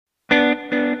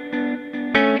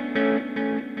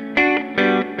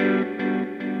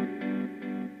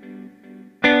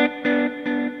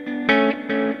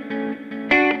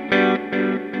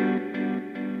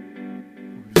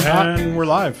And we're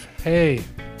live. Hey,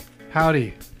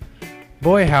 howdy.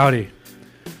 Boy, howdy.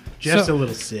 Just a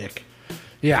little sick.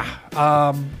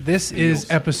 Yeah. This is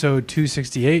episode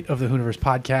 268 of the Hooniverse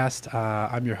podcast.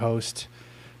 I'm your host,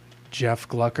 Jeff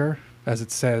Glucker, as it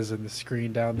says in the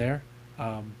screen down there.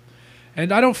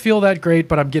 And I don't feel that great,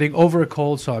 but I'm getting over a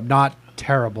cold, so I'm not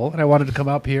terrible. And I wanted to come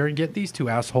up here and get these two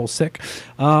assholes sick.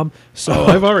 I've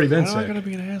already been Why am I sick. going to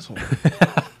be an asshole?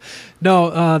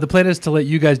 No, the plan is to let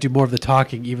you guys do more of the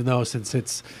talking, even though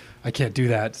I can't do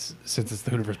that since it's the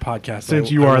Hooniverse podcast.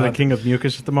 Since you are the king of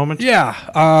mucus at the moment.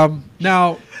 Yeah.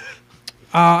 Now,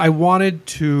 I wanted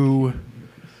to.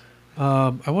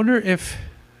 I wonder if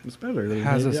It's better. Than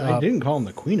Has us I up. didn't call him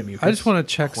the queen of mucus. I just want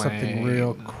to check something Quang.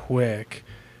 real quick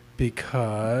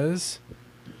because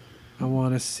I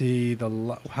want to see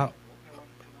how.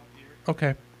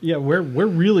 Okay. Yeah, we're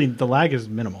really, the lag is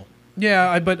minimal.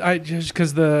 Yeah, but I just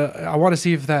because I want to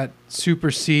see if that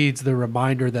supersedes the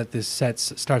reminder that this set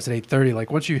starts at 8:30.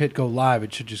 Like once you hit go live,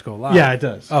 it should just go live. Yeah, it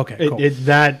does. Okay, cool.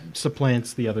 That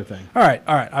supplants the other thing. All right.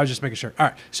 I was just making sure. All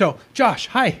right. So, Josh,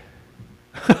 hi.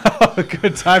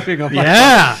 Good timing on my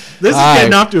Yeah, this is Hi.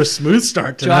 getting off to a smooth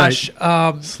start tonight.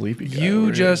 Josh, Sleepy guy you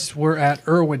over just were at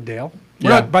Irwindale.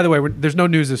 Yeah. By the way, there's no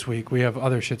news this week. We have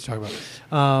other shit to talk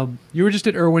about. You were just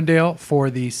at Irwindale for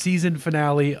the season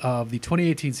finale of the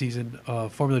 2018 season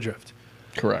of Formula Drift.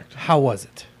 Correct. How was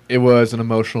it? It was an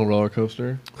emotional roller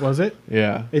coaster. Was it?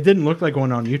 Yeah. It didn't look like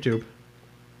one on YouTube.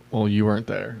 Well, you weren't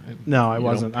there. No, I You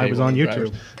wasn't. don't I pay was one on of the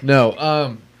YouTube. drivers.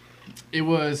 No. It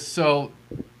was so.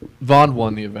 Vaughn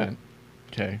won the event.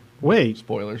 Okay. Wait,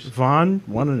 Spoilers. Vaughn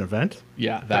won an event?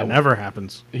 Yeah, That never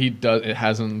happens. He does. It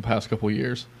hasn't in the past couple of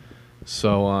years.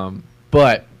 So,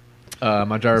 but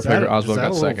my driver Is that Pedro Oswald a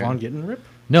got little second. Vaughn getting ripped?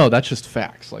 No, that's just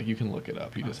facts. Like you can look it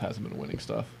up. He just hasn't been winning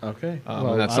stuff. Okay.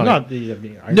 and that's I'm not not the. I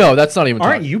mean, No, that's not even.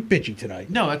 Aren't talking- you bitchy tonight?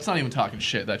 No, that's not even talking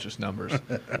shit. That's just numbers.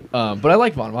 But I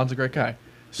like Vaughn. Vaughn's a great guy.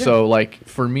 So like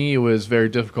for me, it was very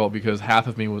difficult because half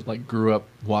of me was like grew up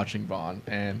watching Vaughn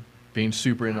and being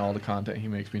super into all the content he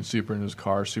makes, being super into his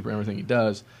car, super everything he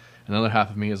does. And the other half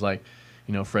of me is like,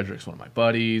 you know, Frederick's one of my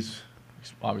buddies.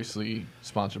 He's obviously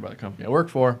sponsored by the company I work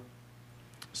for.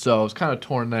 So I was kind of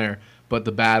torn there. But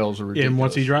the battles are ridiculous. And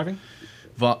what's he driving?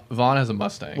 Vaughn has a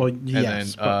Mustang. Well, and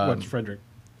yes. then, But what's Frederick?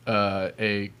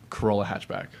 a Corolla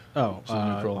hatchback. Oh, So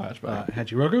the new Corolla hatchback.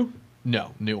 Hachiroku?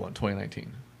 No, new one,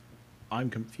 2019. I'm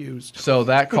confused. So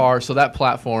that car, so that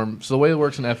platform, so the way it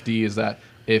works in FD is that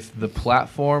if the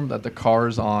platform that the car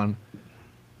is on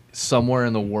somewhere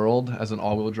in the world as an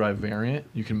all-wheel drive variant,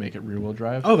 you can make it rear-wheel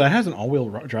drive. Oh, that has an all-wheel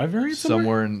drive variant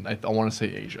somewhere in, I want to say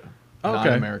Asia. Oh, Not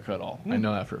okay. America at all. I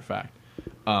know that for a fact.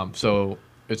 So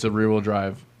it's a rear-wheel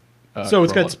drive. So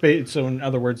it's Corolla. got space. So in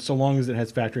other words, so long as it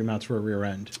has factory mounts for a rear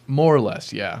end. More or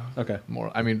less, yeah. Okay.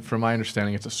 More. I mean, from my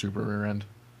understanding, it's a super rear end.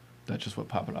 That's just what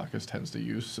Papadakis tends to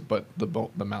use, but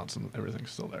the mounts and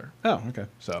everything's still there. Oh, okay.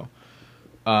 So,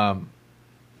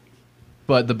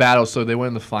 but the battle, so they went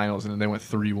in the finals and then they went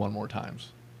 3-1 more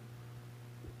times,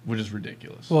 which is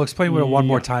ridiculous. Well, explain what a one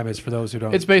more Yeah. time is for those who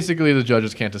don't. It's basically the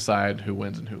judges can't decide who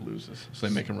wins and who loses, so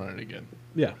they make them run it again.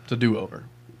 Yeah. It's a do-over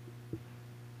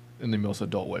in the most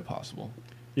adult way possible.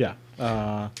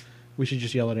 Yeah. We should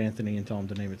just yell at Anthony and tell him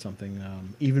to name it something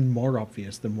even more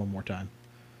obvious than one more time.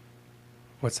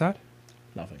 What's that?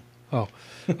 Nothing. Oh,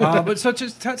 but so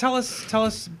just tell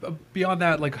us beyond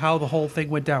that, like how the whole thing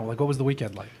went down. Like, what was the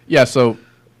weekend like? Yeah, so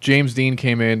James Dean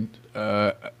came in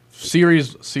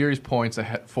series points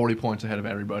ahead, 40 points ahead of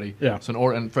everybody. Yeah. So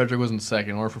and Frederick was in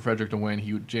second. In order for Frederick to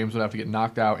win, James would have to get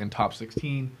knocked out in top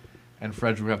 16, and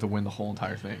Frederick would have to win the whole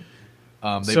entire thing.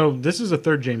 So this is a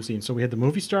third James Dean. So we had the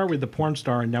movie star, we had the porn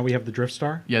star, and now we have the drift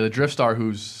star. yeah, the drift star,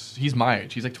 he's my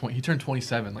age. He's like 20, he turned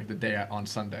 27 like the day on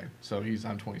Sunday. So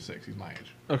I'm 26. He's my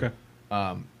age. Okay.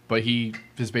 But he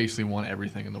has basically won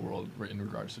everything in the world in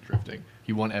regards to drifting.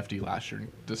 He won FD last year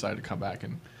and decided to come back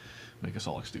and make us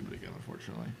all look stupid again,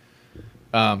 unfortunately.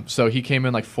 So he came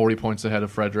in like 40 points ahead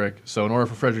of Frederick. So in order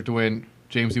for Frederick to win,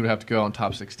 James Dean would have to go on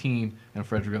top 16, and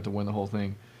Frederick would have to win the whole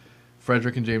thing.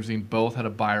 Frederick and James Dean both had a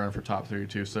buy run for top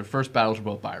 32. So their first battles were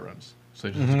both buy runs.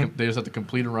 So they just have to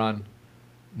complete a run,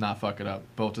 not fuck it up.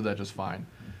 Both did that just fine.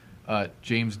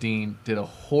 James Dean did a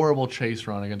horrible chase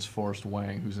run against Forrest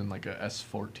Wang, who's in like a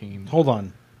S14. Hold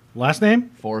on. Last name?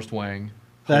 Forrest Wang.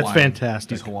 That's Hawaiian.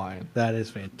 fantastic. He's Hawaiian. That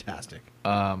is fantastic. He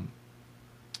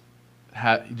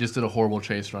just did a horrible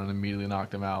chase run and immediately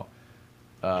knocked him out.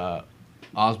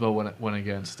 Osbo went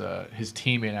against his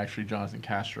teammate, actually, Jonathan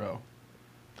Castro.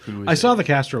 I saw the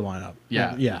Castro lineup.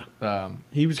 Yeah. Yeah.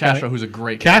 He was Castro, kinda- who's a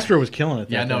great guy. Castro was killing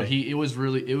it. Yeah, that no, day. it was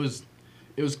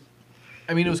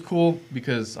I mean, it was cool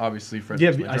because obviously Fred. Yeah,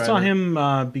 was my I saw driver.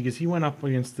 him because he went up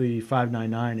against the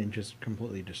 599 and just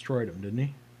completely destroyed him, didn't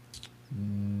he?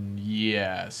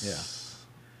 Yes.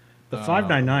 The Look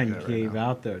 599 at it right gave now.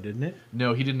 out though, didn't it?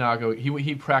 No, he did not go.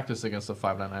 He practiced against the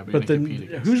 599, but, But he then didn't compete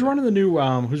against who's it. running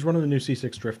the new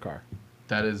C6 drift car?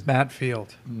 That is Matt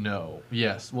Field. no.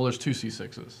 Yes. Well, there's two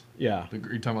C6s. Yeah, You're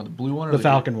talking about the blue one or the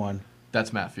Falcon one.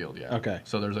 That's Matt Field. Yeah. Okay.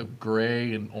 So there's a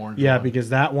gray and orange. Yeah, one, because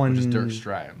that one which is Dirk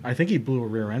Stratton. I think he blew a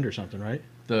rear end or something, right?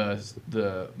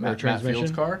 The Matt transmission?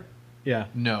 Field's car. Yeah.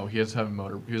 No, he was having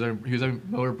motor. He was having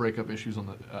motor breakup issues on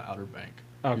the outer bank.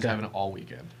 He was Okay. having it all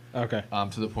weekend. Okay.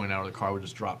 To the point now where the car would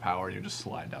just drop power and you just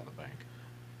slide down the bank.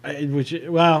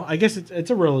 I guess it's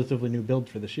a relatively new build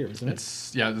for this year, isn't it?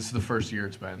 This is the first year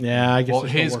it's been. Yeah, I guess Well, they're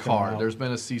still his working it car. out. There's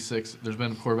been a C6. There's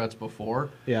been Corvettes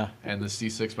before, Yeah. and the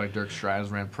C6 by Dirk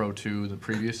Stratton ran Pro 2 the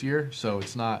previous year, so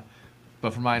it's not.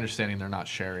 But from my understanding, they're not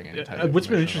sharing any type of What's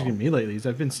been information interesting to me lately is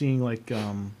I've been seeing like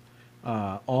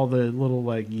all the little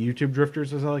like YouTube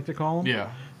drifters, as I like to call them. Yeah.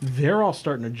 They're all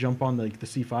starting to jump on the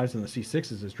C5s and the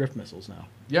C6s as drift missiles now.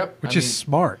 Yep. Which is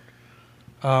smart.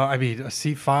 I mean, a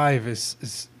C5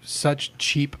 is such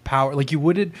cheap power. Like you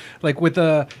wouldn't like with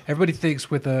a. Everybody thinks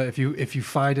with a if you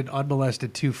find an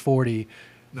unmolested 240,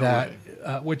 No that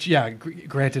way. which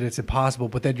granted it's impossible.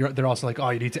 But then they're also like, oh,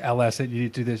 you need to LS it, you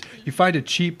need to do this. You find a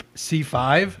cheap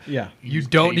C5, Yeah. you just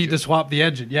don't change need to it. swap the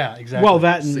engine. Yeah, exactly. Well,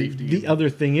 that and Safety. the other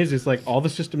thing is like all the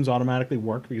systems automatically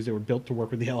work because they were built to work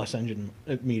with the LS engine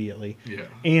immediately. Yeah.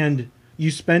 And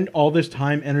you spend all this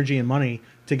time, energy, and money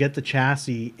to get the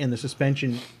chassis and the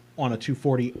suspension on a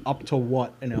 240 up to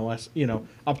what an LS,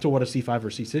 up to what a C5 or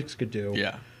C6 could do.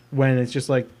 Yeah. When it's just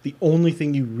like the only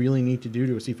thing you really need to do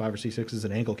to a C5 or C6 is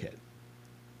an ankle kit.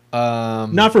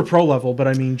 Not for pro level, but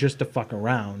I mean just to fuck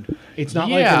around. It's not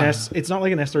like Yeah. it's not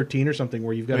like an S13 or something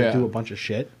where you've got to Yeah. do a bunch of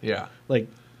shit. Yeah. Like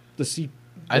the C.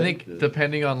 I think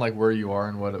depending on like where you are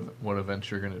and what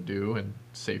events you're gonna do and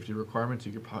safety requirements,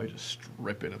 you could probably just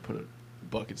strip it and put a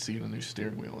bucket seat and a new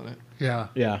steering wheel in it. yeah.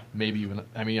 Yeah. Maybe even.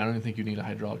 I mean, I don't even think you need a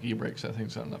hydraulic e-brake. So that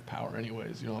thing's got enough power,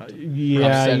 anyways. You don't. Have to,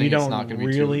 Yeah, setting, you it's don't not gonna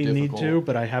be too really need to, difficult.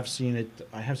 but I have seen it.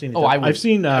 Oh, I would. I've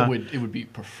seen. I would. It would be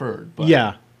preferred. But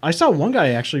Yeah, I saw one guy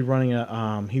actually running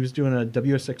a. He was doing a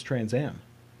WS6 Trans Am.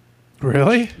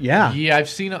 Really? Yeah. Yeah, I've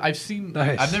seen.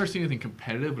 Nice. I've never seen anything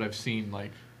competitive, but I've seen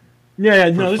like. Yeah.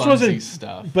 For No, this funsy wasn't.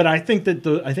 stuff. But I think that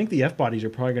the F bodies are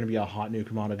probably going to be a hot new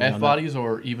commodity. on F that. bodies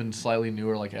or even slightly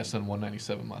newer like SN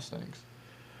 197 Mustangs.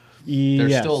 They're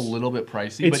Yes. still a little bit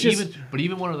pricey, It's just- but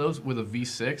even one of those with a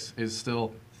V6 is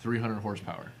still 300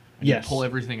 horsepower. And Yes. You pull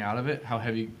everything out of it. How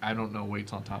heavy? I don't know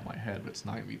weights on top of my head, but it's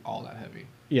not gonna be all that heavy.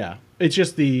 Yeah, it's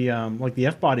just the like the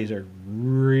F bodies are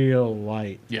real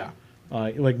light. Yeah.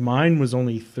 Like mine was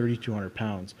only 3,200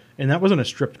 pounds, and that wasn't a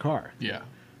stripped car. Yeah.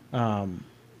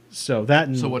 So that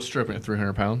and So what's stripping at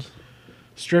 300 pounds?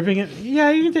 stripping it? Yeah,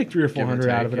 you can take 300 or Give or 400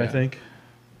 out of it. take, I yeah. think.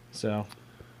 So.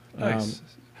 Nice.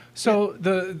 So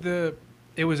the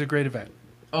it was a great event.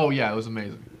 Oh yeah, it was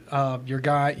amazing. Your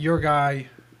guy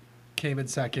came in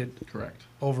second Correct.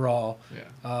 overall.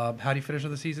 Yeah. How do you finish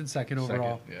on the season? Second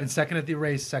overall. yeah. And second at the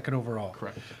race, second overall.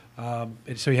 Correct.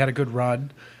 And so he had a good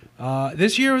run.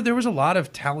 This year there was a lot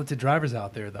of talented drivers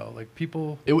out there though. Like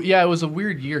people. It was a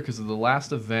weird year because of the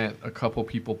last event. A couple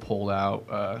people pulled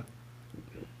out.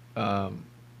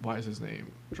 Why is his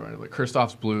name? Drawing like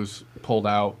Christoph's Blues pulled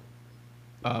out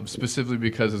specifically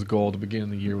because his goal at the beginning of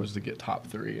the year was to get top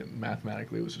 3, and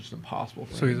mathematically it was just impossible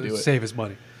for So him to he do it. save his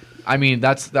money. I mean,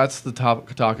 that's the talk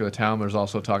of the town. There's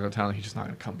also talk of the town that he's just not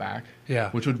going to come back. Yeah.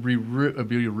 Which would be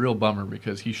a real bummer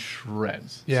because he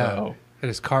shreds. Yeah. So, And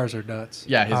his cars are nuts.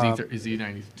 yeah, Um, his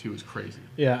E92 is crazy.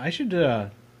 Yeah, I should.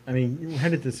 I mean, we're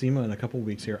headed to SEMA in a couple of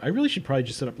weeks here. I really should probably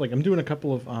just set up. Like, I'm doing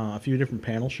a few different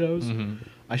panel shows. Mm-hmm.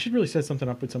 I should really set something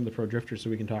up with some of the pro drifters so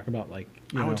we can talk about like.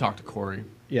 I would talk to Corey.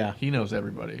 Yeah. He knows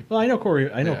everybody. Well, I know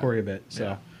Corey. I know Yeah. Corey a bit. So.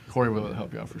 Yeah. Corey will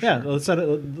help you out for Yeah, sure. let's set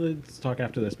it. Let's talk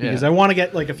after this because Yeah. I want to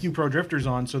get like a few pro drifters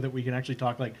on so that we can actually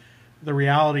talk like the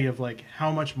reality of like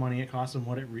how much money it costs and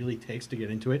what it really takes to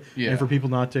get into it, Yeah. and for people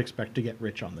not to expect to get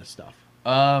rich on this stuff.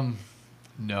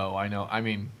 No, I know. I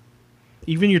mean,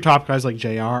 Even your top guys like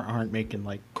JR aren't making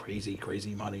like crazy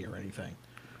money or anything.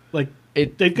 Like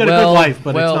they've got a good life, but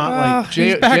it's not like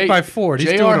He's backed by Ford. He's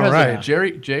doing all right.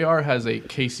 JR has a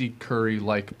Casey Curry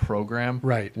like program,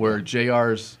 Right. Where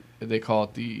JR's they call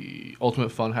it the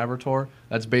Ultimate Fun Haver Tour.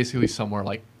 That's basically somewhere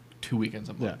like 2 weekends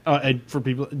a Yeah. month. And for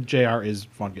people, JR is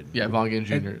Von Yeah, Von Gittin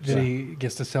Jr. And then he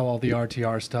gets to sell all the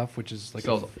RTR stuff, which is like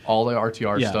sells all the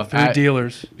RTR Yeah, stuff through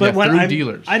dealers. But when through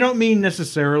dealers. I don't mean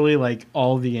necessarily like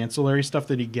all the ancillary stuff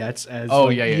that he gets as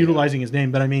utilizing his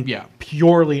name, but I mean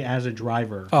purely as a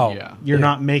driver. Oh, Yeah. You're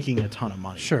not making a ton of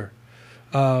money. Sure.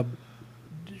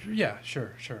 Yeah,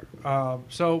 sure.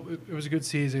 So it was a good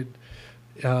season.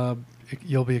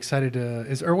 You'll be excited to.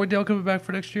 Is Irwindale coming back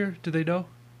for next year? Do they know?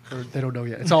 Or they don't know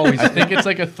yet. It's always. I think it's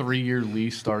like a 3-year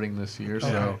lease starting this year. So,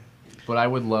 Okay. but I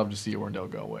would love to see Irwindale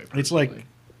go away. It's like personally.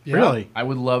 Yeah. really. I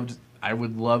would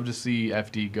love to see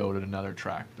FD go to another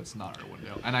track that's not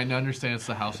Irwindale. And I understand it's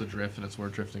the House of Drift and it's where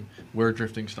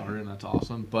drifting started, and that's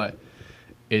awesome. But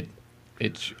we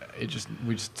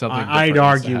just something. I'd different needs to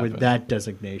argue with happen. that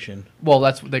designation. Well,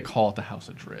 that's what they call it, the House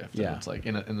of Drift. Yeah. And it's like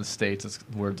in the States, it's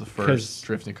where the 'Cause first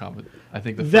drifting competition. I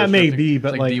think the That first may drifting- be, it's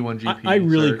but like D1GP. I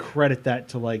really Cirque. credit that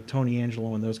to like Tony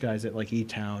Angelo and those guys at like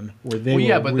E-Town, where they Well,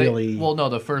 yeah, were but really.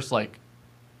 the first like,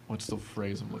 what's the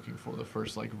phrase I'm looking for? The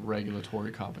first like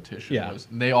regulatory competition. Yeah.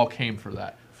 And they all came for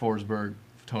that. Forsberg,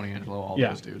 Tony Angelo, all Yeah.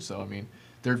 those dudes. So I mean,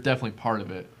 they're definitely part of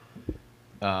it.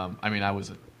 I mean, I was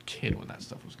a kid when that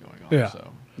stuff was going on. Yeah.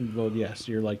 So Well, yes,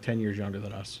 you're like 10 years younger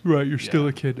than us. Right, you're still Yeah.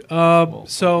 a kid. Well,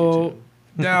 So you too.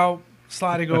 now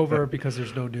sliding over because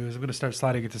there's no news. I'm going to start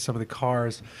sliding into some of the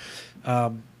cars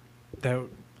that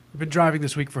we've been driving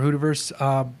this week for Hooniverse.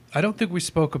 I don't think we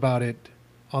spoke about it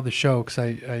on the show because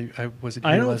I wasn't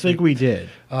here I don't last think week. we did.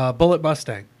 Bullet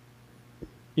Mustang.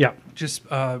 Yeah. Just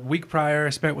a week prior, I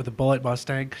spent with a Bullet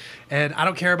Mustang, and I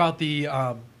don't care about the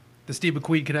Steve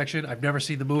McQueen connection. I've never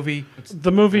seen the movie.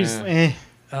 The movie's That's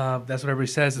what everybody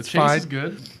says. the It's chase fine. is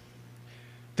good.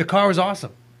 The car was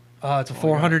awesome. It's a Oh,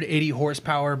 480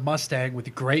 horsepower Mustang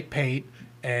with great paint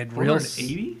and real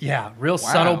 480? real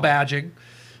subtle Wow. badging.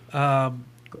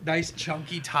 Nice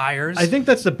chunky tires. I think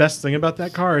that's the best thing about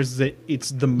that car is that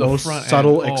it's the most front end.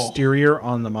 subtle Oh. exterior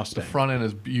on the Mustang. The front end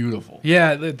is beautiful.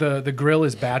 Yeah, the grill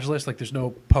is badgeless. Like there's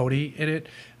no pony in it.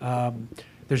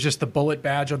 There's just the bullet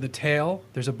badge on the tail.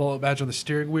 There's a bullet badge on the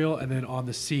steering wheel, and then on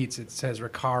the seats it says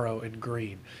Recaro in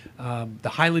green. The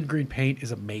Highland green paint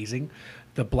is amazing.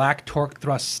 The black torque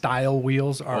thrust style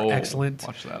wheels are Oh, excellent.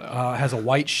 watch that out. Has a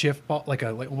white shift ball,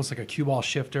 almost like a cue ball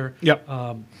shifter. Yep.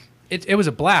 It was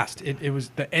a blast. It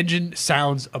was the engine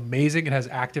sounds amazing. It has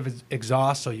active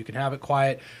exhaust, so you can have it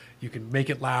quiet, you can make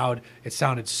it loud. It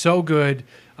sounded so good.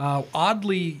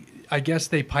 Oddly, I guess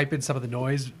they pipe in some of the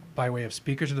noise by way of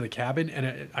speakers into the cabin,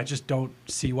 and I just don't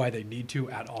see why they need to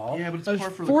at all. Yeah, but it's Uh, par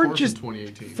for the Ford course just- in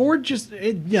 2018. Ford just,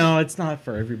 it's not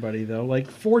for everybody though. Like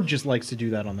Ford just likes to do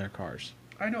that on their cars.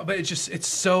 I know, but it's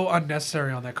so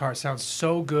unnecessary on that car. It sounds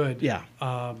so good. Yeah.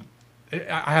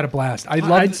 I had a blast.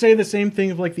 I'd say the same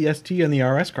thing of like the ST and the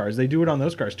RS cars. They do it on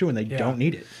those cars too, and they Yeah. don't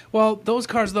need it. Well, those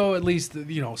cars though, at least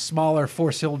smaller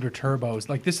 4-cylinder turbos.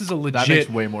 Like this is a legit that makes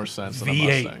way more sense than a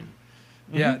V8. Mustang.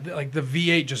 Yeah, like the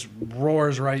V8 just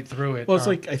roars right through it. Well, it's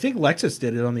like I think Lexus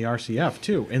did it on the RCF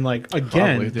too, and like Probably.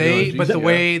 again, They- but the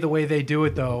Yeah. way they do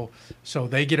it though, so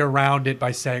they get around it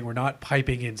by saying we're not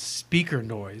piping in speaker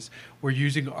noise. We're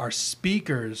using our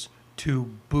speakers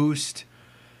to boost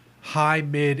high,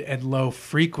 mid, and low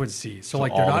frequencies. So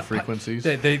like they're all the not frequencies?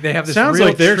 They have this sounds real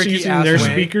like they're tricky using ass their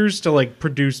way. speakers to like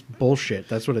produce bullshit.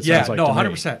 That's what it Yeah, sounds like. no, to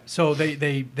me. 100%. So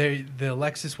the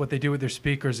Lexus, what they do with their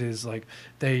speakers is like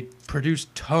they produce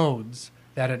tones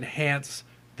that enhance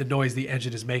the noise the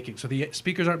engine is making. So the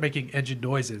speakers aren't making engine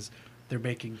noises; they're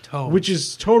making tones. Which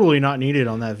is totally not needed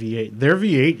on that V8. Their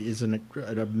V8 is an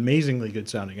amazingly good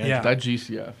sounding engine. Yeah. That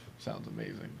GCF sounds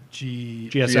amazing.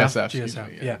 GSF. excuse me,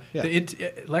 Yeah. Yeah.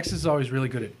 Lexus is always really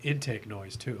good at intake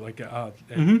noise too. Like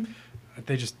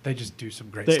they just do some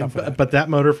great They- stuff with that. but that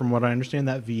motor, from what I understand,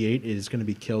 that V8 is going to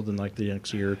be killed in like the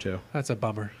next year or two That's a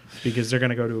bummer. because they're going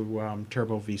to go to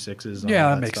turbo V6s. and Yeah,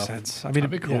 all that makes stuff. sense. I mean,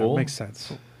 That'd be yeah, cool. it makes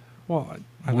sense. Well,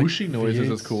 I like Whooshy noises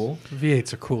is V8s. cool.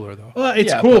 V8s are cooler though. Well,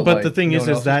 it's Yeah, cool, but like, the thing you is,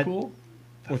 know what is else that cool?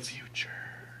 what's future?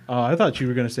 Oh, I thought you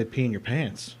were going to say pee in your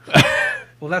pants.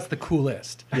 Well, that's the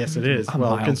coolest. Yes, it is. I'm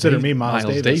Well, Miles consider Davis. me Miles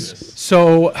Davis.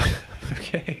 So,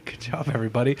 okay, good job,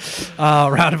 everybody.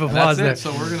 Round of applause That's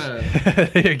there. it.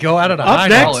 So we're gonna. Go out on a Up high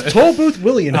note. next, Toll Booth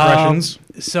Willie impressions.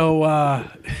 So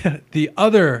the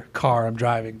other car I'm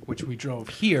driving, which we drove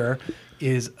here,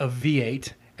 is a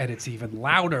V8 and it's even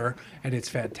louder, and it's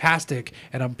fantastic.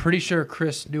 And I'm pretty sure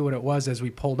Chris knew what it was as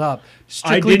we pulled up,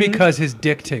 strictly didn't. because his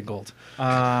dick tingled.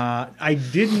 I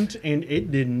didn't, and it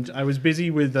didn't. I was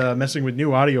busy with messing with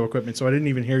new audio equipment, so I didn't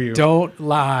even hear you. Don't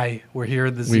lie. We're here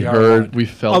in the We ZR1. heard, we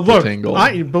felt Look, the tingle.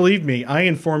 believe me, I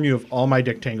inform you of all my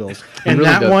dick tingles. He And really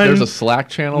that does. one, There's a Slack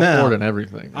channel No. for it and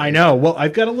everything. I know. Well,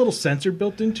 I've got a little sensor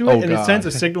built into it, Oh, and it God. sends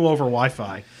a signal over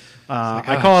Wi-Fi.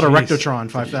 I oh, call it a jeez. Rectotron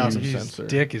 5000. Huge His sensor.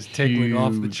 dick is tingling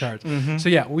off the Huge. charts. Mm-hmm. So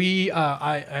yeah,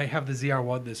 I have the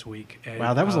ZR1 this week. And,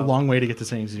 Wow, that was a long way to get to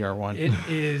saying ZR1. It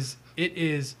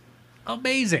is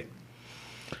amazing.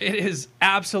 It is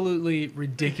absolutely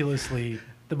ridiculously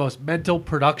the most mental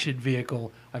production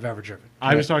vehicle I've ever driven.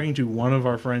 I was talking to one of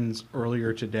our friends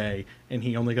earlier today, and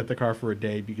he only got the car for a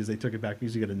day because they took it back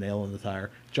because he got a nail in the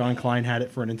tire. John Klein had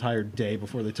it for an entire day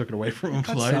before they took it away from him.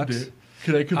 That sucks.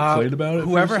 Could I complain about it?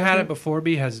 Whoever had it before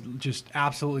me has just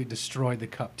absolutely destroyed the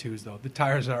Cup 2s, though. The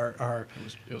tires are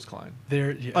It was Klein.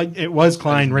 they're yeah. It was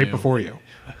Klein That is right new. before you.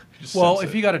 Just Well, sense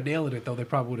if it, you got a nail in it, though, they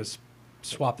probably would have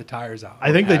swapped the tires out.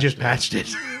 I think they patched just it. patched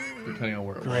it. depending on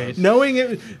where it Great. was.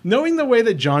 knowing the way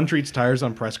that John treats tires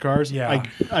on press cars, Yeah.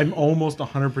 I'm almost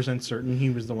 100% certain he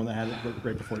was the one that had it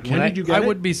right before. When I- did you get I it?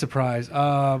 wouldn't be surprised.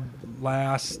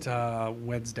 Last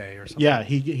Wednesday or something. Yeah,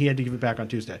 he had to give it back on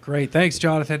Tuesday. Great. Thanks,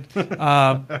 Jonathan.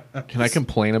 Can I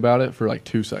complain about it for like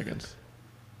 2 seconds?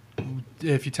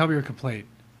 If you tell me your complaint,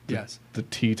 yes. The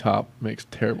T-top makes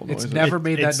terrible It's noises. never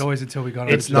made it's- that noise until we got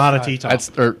on It's the not a T-top. T-top. That's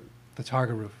or The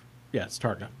Targa roof. Yeah, it's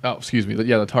Targa. oh, excuse me.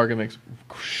 Yeah, the Targa makes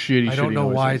shitty. I don't shitty know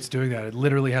why noises. it's doing that. It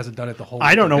literally hasn't done it the whole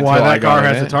I don't know Until why I that got car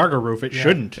in has it. a Targa roof. It Yeah.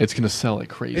 shouldn't. It's gonna sell like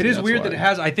crazy. It is that's weird why. that it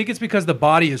has. I think it's because the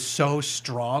body is so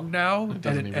strong now,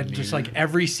 doesn't and, even and just need like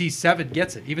every C7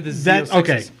 gets it, even the That Z06s.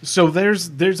 okay. So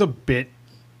there's a bit.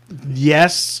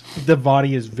 Yes, the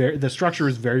body is the structure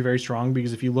is very very strong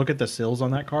because if you look at the sills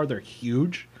on that car, they're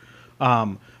huge.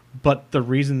 But the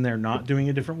reason they're not doing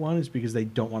a different one is because they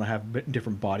don't want to have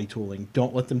different body tooling.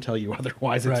 Don't let them tell you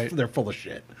otherwise. Right. They're full of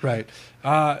shit. Right.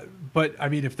 But I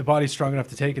mean, if the body's strong enough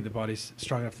to take it, the body's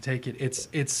strong enough to take it.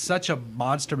 It's such a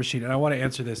monster machine, and I want to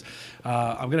answer this.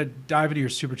 I'm gonna dive into your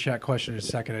super chat question in a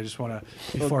second. I just want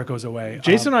to before it goes away.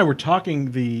 Jason and I were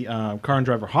talking the Car and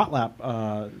Driver Hot Lap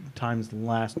times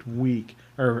last week,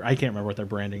 or I can't remember what their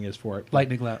branding is for it.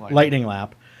 Lightning lap. Lightning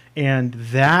Lap, and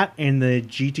that and the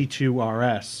GT2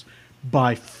 RS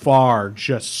by far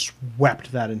just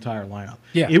swept that entire lineup.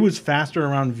 Yeah. It was faster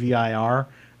around VIR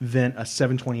than a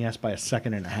 720S by a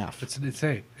second and a half. It's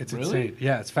insane. It's Really? insane.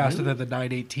 Yeah, it's faster than the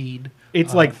 918.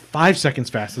 It's like 5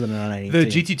 seconds faster than a The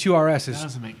 918. GT2 RS is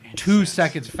doesn't make any 2 sense.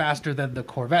 seconds faster than the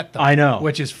Corvette, though. I know.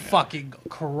 which is fucking but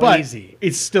crazy.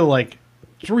 it's still like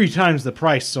 3 times the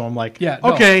price. So I'm like, Yeah,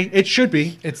 no. okay, it should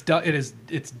be. It's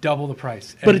double the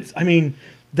price. But And it's, I mean,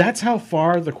 that's how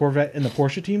far the Corvette and the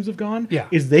Porsche teams have gone. Yeah.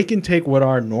 Is they can take what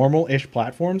are normal-ish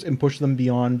platforms and push them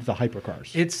beyond the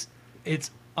hypercars.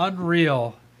 it's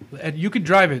unreal, and you can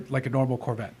drive it like a normal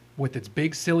Corvette with its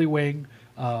big silly wing,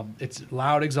 its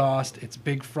loud exhaust, its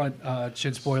big front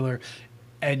chin spoiler,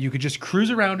 and you could just cruise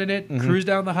around in it, Mm-hmm. cruise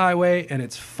down the highway, and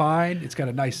it's fine. It's got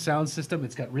a nice sound system.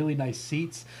 It's got really nice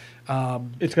seats.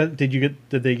 It's got.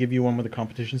 Did they give you one with the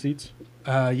competition seats?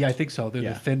 Yeah, I think so. They're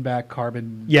Yeah. the thin back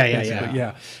carbon. Yeah. basically,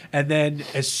 yeah. And then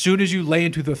as soon as you lay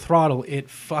into the throttle,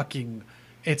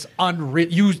 it's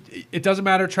unreal. It doesn't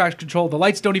matter traction control. The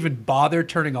lights don't even bother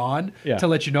turning on Yeah. to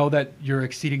let you know that you're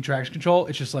exceeding traction control.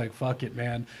 It's just like, fuck it,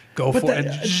 man, go But for it.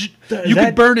 the- You that-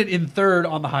 can burn it in third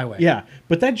on the highway. Yeah,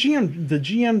 but the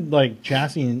GM like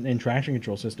chassis and traction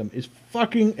control system is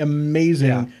fucking amazing.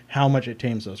 Yeah. How much it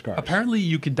tames those cars. Apparently,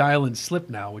 you can dial in slip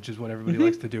now, which is what everybody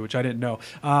likes to do, which I didn't know.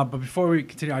 But before we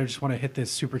continue, I just want to hit this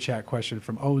super chat question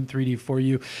from Owen3D for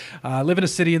you. Live in a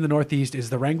city in the Northeast. Is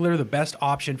the Wrangler the best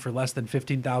option for less than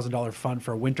 $15,000 fun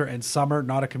for winter and summer?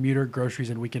 Not a commuter, groceries,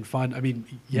 and weekend fun. I mean,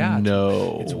 yeah.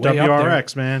 No. It's way up there.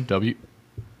 WRX, man.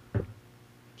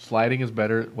 Sliding is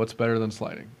better. What's better than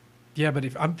sliding? Yeah, but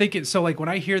if I'm thinking, so like when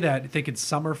I hear that, thinking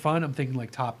summer fun, I'm thinking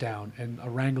like top down, and a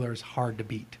Wrangler is hard to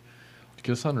beat.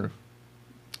 Get a sunroof.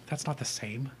 That's not the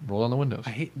same. Roll down the windows.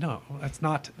 No, that's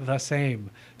not the same.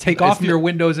 Take It's off n- your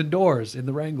windows and doors in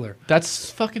the Wrangler. That's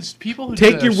fucking people who do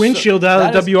Take that your are windshield out of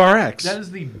that the is- WRX. That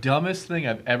is the dumbest thing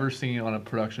I've ever seen on a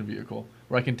production vehicle.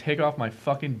 Where I can take off my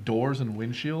fucking doors and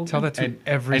windshield. Tell that to and,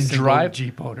 every and single drive.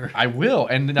 Jeep owner. I will,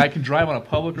 and then I can drive on a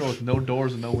public road with no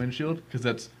doors and no windshield because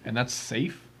that's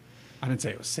safe. I didn't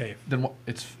say it was safe. Then what?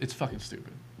 It's fucking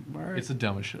stupid. Alright. It's the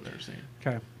dumbest shit I've ever seen.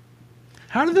 Okay.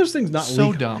 How do those things not So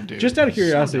leak? dumb, dude. Just out of So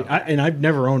curiosity, dumb. and I've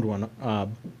never owned one,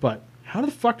 but how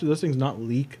the fuck do those things not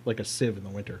leak like a sieve in the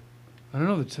winter? I don't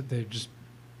know. They just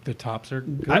the tops are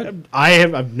good.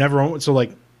 I've never owned one, so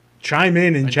like chime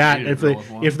in and I chat dated a if they girl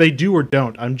with one. if they do or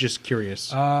don't. I'm just curious.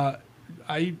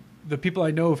 The people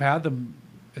I know have had them.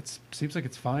 It seems like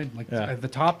it's fine. Like Yeah.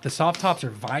 the soft tops are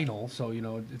vinyl, so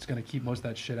it's going to keep most of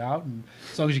that shit out. And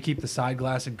as long as you keep the side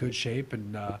glass in good shape,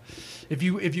 and if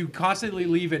you constantly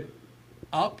leave it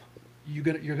up,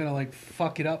 you're gonna like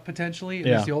fuck it up potentially. At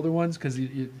Yeah. least the older ones, because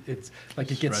it's like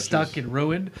it gets Stretches. stuck and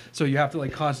ruined. So you have to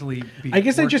like constantly be. I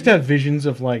guess I just working- have visions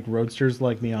of like roadsters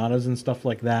like Miatas and stuff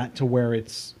like that to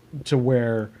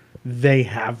where they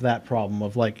have that problem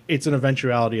of like it's an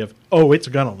eventuality of it's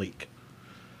gonna leak.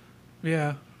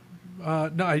 Yeah.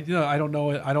 No, I don't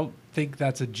know. I don't think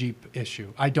that's a Jeep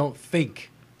issue. I don't think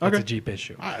that's Okay. a Jeep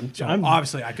issue. So I'm-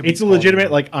 obviously, I could. It's a be legitimate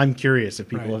totally like I'm curious if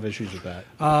people Right. have issues with that.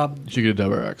 You should get a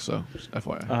WRX, so just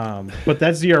FYI. But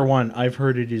that ZR1, I've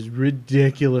heard it is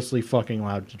ridiculously fucking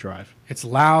loud to drive. It's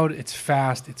loud. It's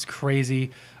fast. It's crazy.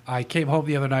 I came home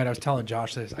the other night. I was telling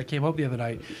Josh this. I came home the other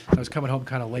night. I was coming home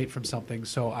kind of late from something,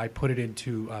 so I put it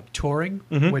into touring,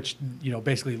 which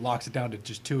basically locks it down to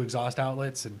just 2 exhaust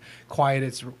outlets and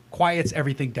quiets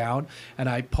everything down. And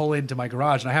I pull into my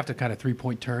garage, and I have to kind of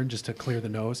 3-point turn just to clear the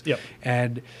nose. Yep.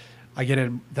 And I get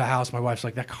in the house. My wife's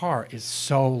like, "That car is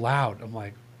so loud." I'm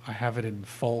like, I have it in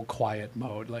full quiet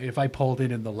mode. Like if I pulled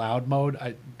it in the loud mode,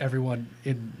 everyone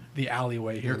in the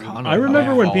alleyway here. Your condo I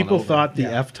remember Oh, when falling people over. thought the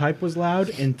Yeah. F-Type was loud,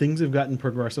 and things have gotten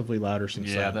progressively louder since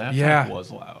Yeah, then. that Yeah. was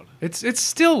loud. It's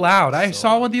still loud. I So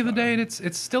saw one the other loud. day, and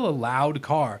it's still a loud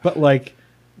car. But like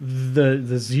the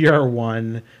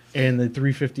ZR1 and the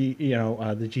 350,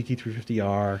 the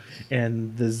GT350R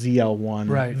and the ZL1,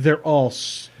 Right. they're all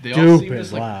They all seem stupid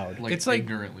just loud. like It's like-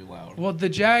 ignorantly loud. Well, the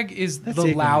Jag is That's the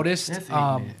ignorant. loudest. That's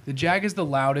ignorant. The Jag is the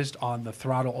loudest on the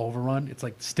throttle overrun. It's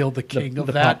like still the king of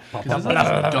the that. pop, Because it's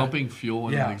like dumping fuel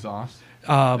into Yeah. the exhaust.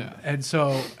 Um, Yeah. And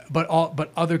so, but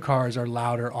other cars are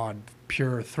louder on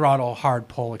pure throttle, hard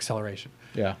pull acceleration.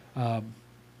 Yeah.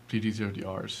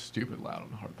 GT0DR is stupid loud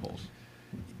on hard pulls.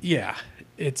 Yeah,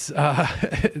 it's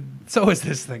so is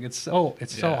this thing. It's so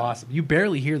Yeah. awesome. You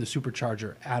barely hear the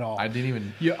supercharger at all. I didn't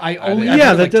even. I I only didn't- Yeah,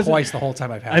 heard it that like doesn't- twice the whole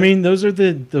time I've had. I it. mean, those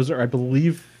are I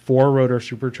believe 4-rotor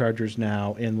superchargers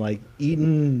now, and like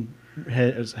Eaton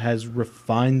has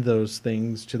refined those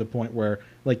things to the point where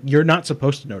like you're not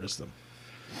supposed to notice them.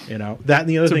 That, and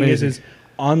the other It's thing amazing. is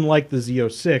unlike the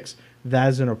Z06, that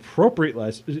is an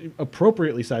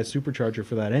appropriately sized supercharger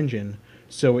for that engine,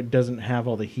 so it doesn't have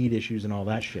all the heat issues and all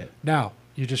that shit. Now,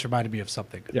 you just reminded me of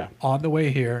something. Yeah. On the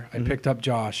way here, I picked up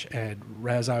Josh, and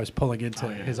as I was pulling into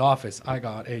his office, I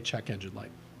got a check engine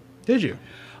light. Did you?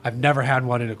 I've never had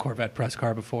one in a Corvette press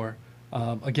car before.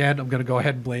 Again, I'm going to go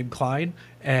ahead and blame Klein.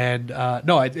 And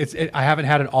no, I haven't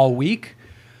had it all week.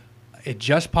 It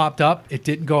just popped up. It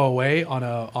didn't go away on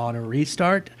a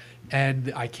restart,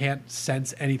 and I can't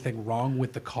sense anything wrong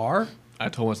with the car. I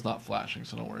told him it's not flashing,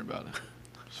 so don't worry about it.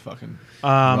 Just fucking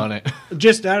run it.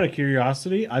 Just out of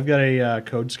curiosity, I've got a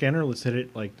code scanner. Let's hit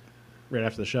it like right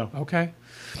after the show. Okay,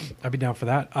 I'd be down for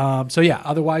that. So yeah,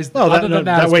 otherwise, Oh, other than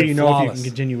that, that it's way been you know if you flawless. can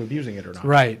continue abusing it or not.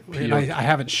 Right. And PO. I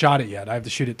haven't shot it yet. I have to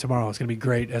shoot it tomorrow. It's going to be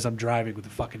great as I'm driving with the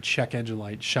fucking check engine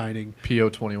light shining.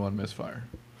 PO21 misfire.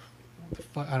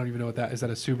 I don't even know what that is. That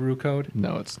a Subaru code?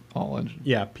 No, it's all engine.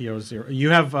 Yeah, PO0.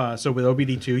 You have so with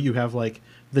OBD2, you have like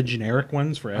the generic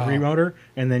ones for every Oh. motor,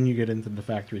 and then you get into the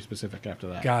factory specific after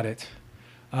that. Got it.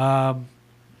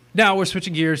 Now we're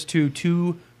switching gears to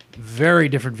 2 very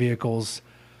different vehicles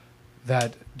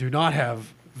that do not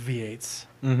have V8s.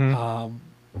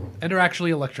 And are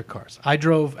actually electric cars. I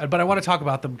drove, but I want to talk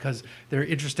about them because they're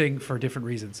interesting for different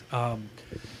reasons.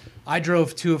 I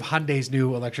drove 2 of Hyundai's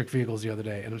new electric vehicles the other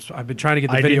day, and I've been trying to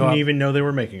get the I video didn't up. even know they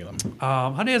were making them.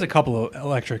 Hyundai has a couple of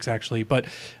electrics actually, but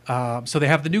so they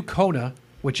have the new Kona,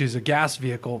 which is a gas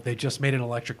vehicle. They just made an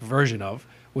electric version of,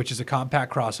 which is a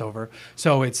compact crossover.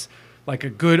 So it's like a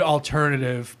good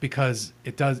alternative because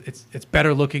it's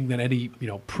better looking than any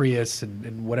Prius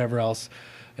and whatever else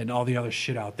and all the other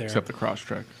shit out there. Except the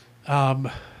Crosstrek.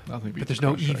 But But there's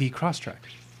no EV Crosstrek.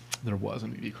 There was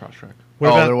an EV Crosstrek. What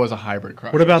about- there was a hybrid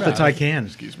Crosstrek. What about the Yeah. Taycan?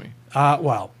 Excuse me.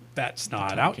 Well, that's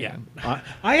not out yet.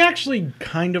 I actually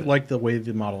kind of like the way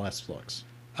the Model S looks.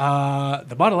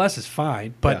 The Model S is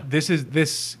fine, but Yeah. this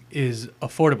is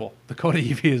affordable. The Kona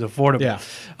EV is affordable.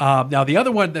 Yeah. Now the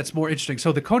other one that's more interesting.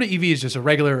 So the Kona EV is just a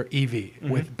regular EV Mm-hmm.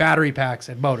 with battery packs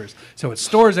and motors. So it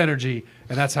stores energy,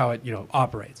 and that's how it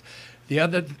operates. The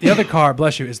other car,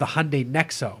 bless you, is the Hyundai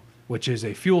Nexo, which is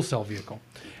a fuel cell vehicle.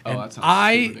 Oh, And that sounds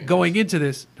I super going dangerous. into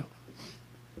this. No.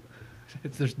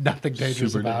 There's nothing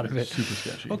dangerous about it. Super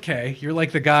sketchy. Okay, you're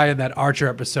like the guy in that Archer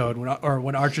episode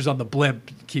when Archer's on the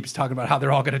blimp keeps talking about how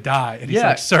they're all going to die, and he's Yeah.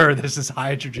 like, "Sir, this is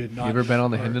hydrogen." Not, You ever been on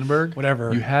the or Hindenburg?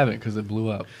 Whatever. You haven't because it blew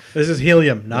up. This is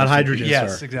helium, not hydrogen,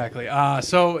 Yes, sir. exactly.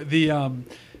 So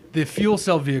the fuel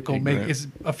cell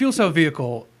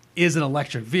vehicle is an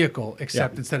electric vehicle,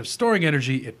 except Yeah. instead of storing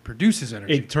energy, it produces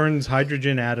energy. It turns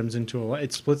hydrogen atoms into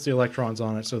it splits the electrons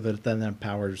on it so that then that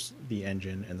powers the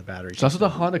engine and the battery. So that's what the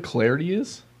Honda Clarity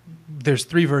is. There's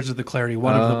 3 versions of the Clarity.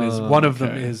 One of them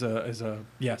okay. is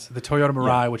the Toyota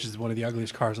Mirai, which is one of the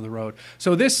ugliest cars on the road.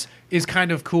 So this is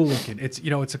kind of cool looking. It's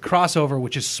it's a crossover,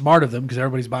 which is smart of them because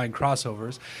everybody's buying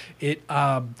crossovers. It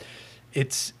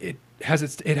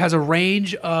has a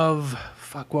range of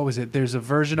what was it? There's a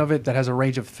version of it that has a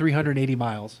range of 380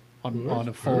 miles on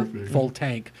a full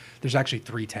tank. There's actually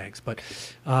 3 tanks, but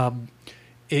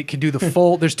it can do the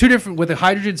full. There's 2 different with a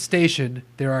hydrogen station.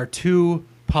 There are 2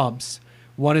 pumps.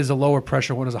 One is a lower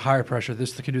pressure, one is a higher pressure.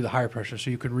 This can do the higher pressure, so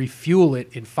you can refuel it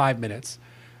in 5 minutes,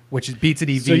 which beats an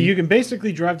EV. So you can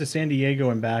basically drive to San Diego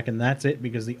and back, and that's it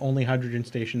because the only hydrogen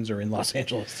stations are in Los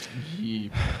Angeles.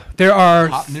 There are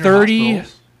Near 30.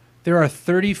 hospitals. There are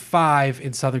 35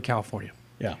 in Southern California.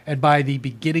 Yeah. And by the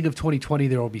beginning of 2020,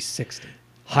 there will be 60.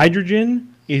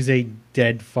 Hydrogen is a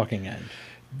dead fucking end.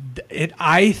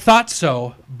 I thought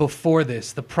so before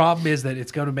this. The problem is that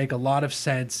it's going to make a lot of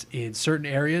sense in certain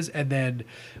areas, and then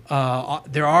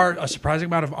there are a surprising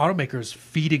amount of automakers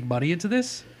feeding money into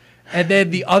this. And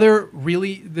then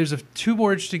there's 2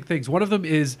 more interesting things. One of them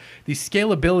is the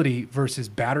scalability versus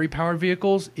battery-powered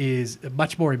vehicles is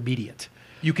much more immediate.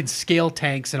 You can scale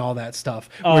tanks and all that stuff.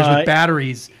 Whereas with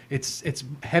batteries, it's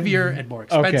heavier and more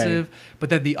expensive. Okay.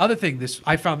 But then the other thing,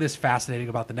 I found this fascinating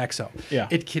about the Nexo. Yeah.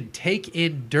 It can take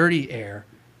in dirty air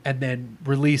and then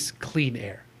release clean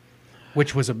air,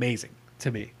 which was amazing to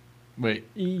me. Wait.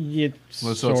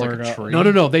 So So it's like a tree?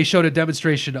 No. They showed a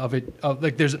demenstration of it.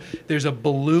 Like there's a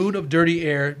balloon of dirty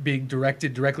air being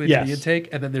directed directly into the Yes. intake,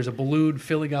 and then there's a balloon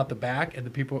filling out the back, and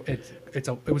the people. It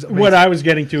was amazing. What I was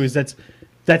getting to is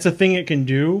that's a thing it can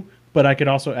do, but I could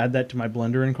also add that to my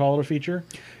blender and call it a feature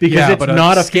because Yeah, it's but a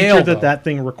not a scale, feature though. that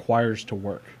thing requires to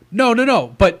work.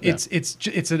 No. But Yeah.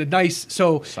 it's a nice.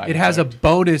 So Side it has a effect.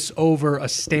 bonus over a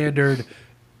standard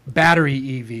battery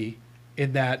EV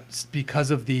in that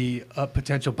because of the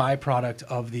potential byproduct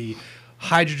of the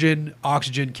hydrogen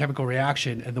oxygen chemical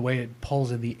reaction and the way it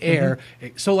pulls in the air.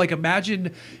 So like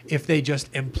imagine if they just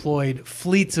employed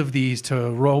fleets of these to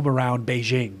roam around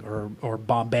Beijing or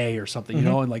Bombay or something,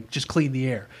 and like just clean the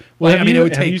air. Well, I mean, it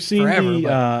would take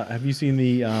forever. Have you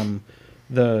seen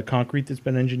the concrete that's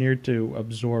been engineered to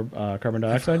absorb carbon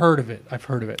dioxide? I've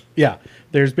heard of it. Yeah,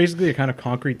 there's basically a kind of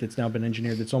concrete that's now been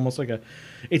engineered that's almost like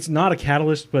it's not a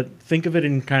catalyst, but think of it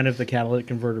in kind of the catalytic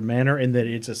converter manner, in that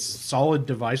it's a solid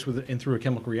device and through a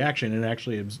chemical reaction, it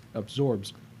actually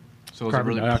absorbs. So is it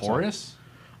Carbon really dioxide. porous?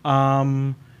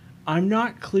 I'm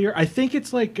not clear. I think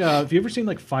it's like, have you ever seen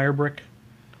like fire brick?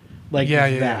 Like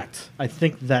Yeah. that. I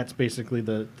think that's basically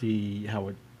the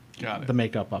Got it. the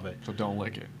makeup of it. So don't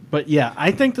lick it. But yeah,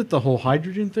 I think that the whole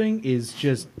hydrogen thing is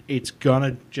it's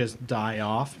gonna just die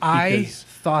off. I because-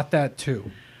 thought that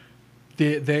too.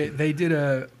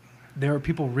 There were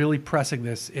people really pressing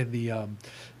this in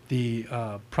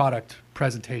the product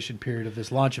presentation period of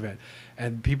this launch event,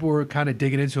 and people were kind of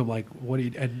digging into them like, what do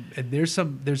you? And there's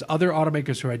other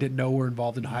automakers who I didn't know were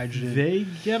involved in hydrogen. They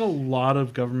get a lot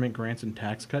of government grants and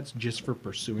tax cuts just for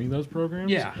pursuing those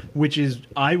programs. Yeah. Which is,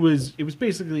 it was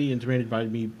basically intimated by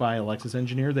me by a Lexus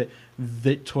engineer that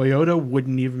Toyota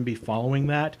wouldn't even be following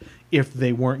that if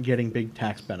they weren't getting big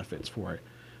tax benefits for it.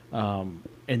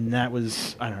 And that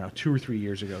was, I don't know, 2 or 3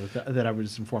 years ago that I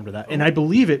was informed of that. And I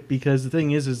believe it because the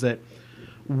thing is that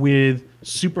with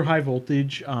super high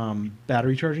voltage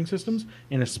battery charging systems,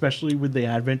 and especially with the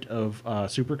advent of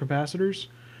supercapacitors,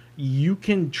 you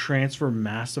can transfer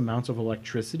mass amounts of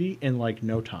electricity in like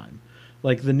no time.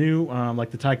 Like the new,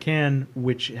 like the Taycan,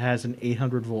 which has an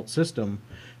 800 volt system,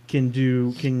 can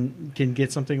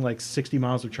get something like 60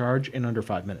 miles of charge in under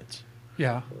 5 minutes.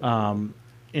 Yeah.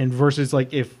 And versus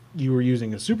like if you were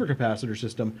using a supercapacitor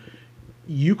system,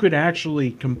 you could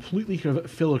actually completely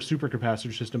fill a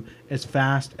supercapacitor system as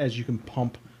fast as you can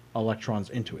pump electrons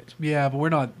into it. Yeah, but we're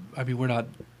not.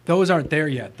 Those aren't there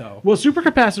yet, though. Well,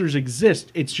 supercapacitors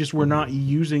exist. It's just we're not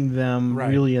using them Right.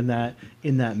 really in that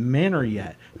manner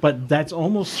yet. But that's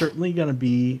almost certainly going to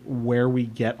be where we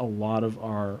get a lot of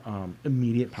our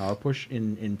immediate power push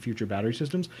in future battery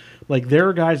systems. Like there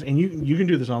are guys, and you can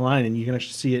do this online, and you can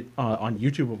actually see it on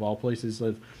YouTube of all places.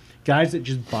 Of guys that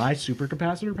just buy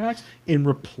supercapacitor packs and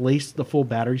replace the full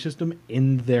battery system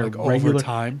in their Like over regular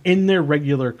time? in their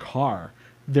regular car.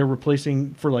 They're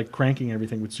replacing for like cranking and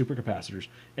everything with supercapacitors.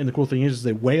 And the cool thing is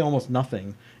they weigh almost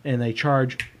nothing and they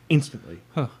charge instantly.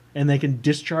 Huh. And they can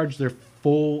discharge their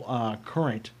full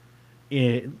current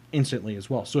instantly as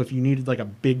well. So if you needed like a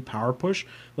big power push,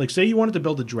 like say you wanted to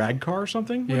build a drag car or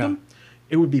something with Yeah. them,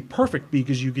 it would be perfect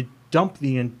because you could dump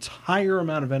the entire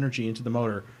amount of energy into the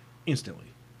motor instantly.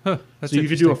 Huh, that's So you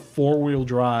could do a interesting. 4-wheel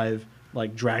drive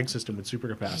like drag system with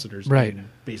supercapacitors, Right. and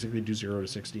basically do 0 to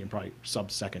 60 in probably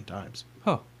sub-second times.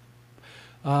 Huh.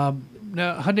 Now,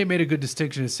 Hyundai made a good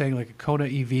distinction in saying like a Kona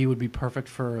EV would be perfect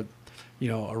for,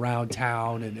 around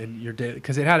town and your day,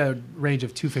 because it had a range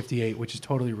of 258, which is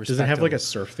totally respectable. Does it have like a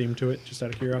surf theme to it, just out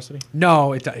of curiosity?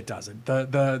 No, it doesn't.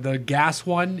 The gas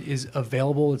one is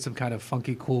available in some kind of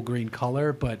funky, cool green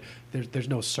color, but there's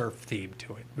no surf theme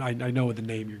to it. I know the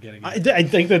name you're getting at. I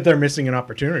think that they're missing an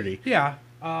opportunity. Yeah,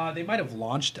 they might have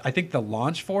launched. I think the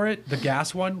launch for it, the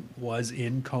gas one, was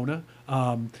in Kona,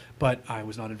 but I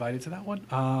was not invited to that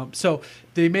one. So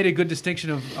they made a good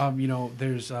distinction of,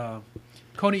 there's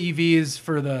Kona EV is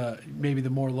for maybe the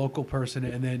more local person,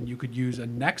 and then you could use a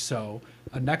Nexo.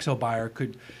 A Nexo buyer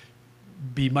could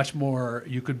be much more.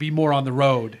 You could be more on the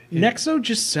road. Nexo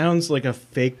just sounds like a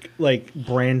fake like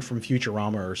brand from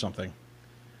Futurama or something.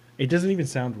 It doesn't even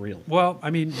sound real. Well,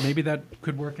 I mean, maybe that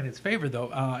could work in its favor,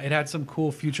 though. It had some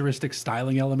cool futuristic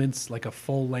styling elements, like a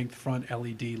full-length front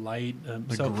LED light.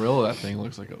 The grill of that thing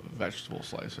looks like a vegetable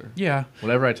slicer. Yeah.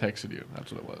 Whatever I texted you,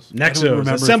 that's what it was. I don't Nexo, remember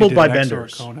if assembled you by did Nexo or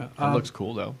vendors. Kona. It looks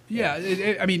cool though.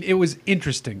 Yeah, I mean, it was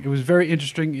interesting. It was very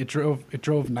interesting. It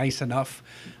drove nice enough.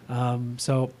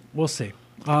 So we'll see.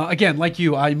 Again, like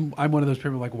you, I'm one of those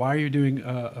people like, why are you doing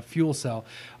a fuel cell?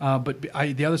 But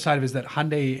the other side of it is that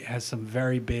Hyundai has some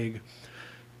very big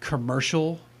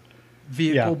commercial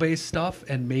vehicle-based stuff,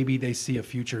 and maybe they see a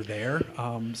future there.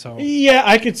 So Yeah,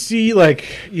 I could see like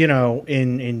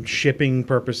in shipping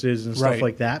purposes and stuff Right.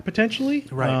 like that potentially.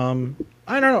 Right.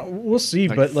 I don't know. We'll see,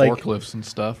 Like but like forklifts and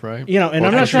stuff, right? and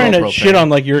I'm not Or trying to propane. shit on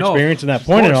like your No, experience in that of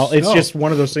point at course, all. It's no. just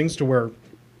one of those things to where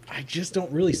I just don't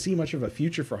really see much of a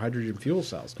future for hydrogen fuel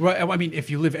cells. right, I mean, if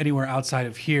you live anywhere outside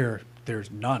of here,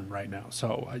 there's none right now.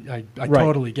 So I Right.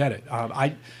 totally get it.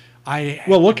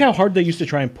 Well, look how hard they used to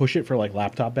try and push it for like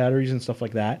laptop batteries and stuff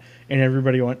like that, and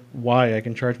everybody went, "Why? I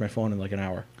can charge my phone in like an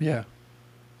hour." Yeah.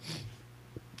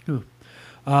 Ooh.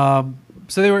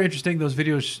 So they were interesting. Those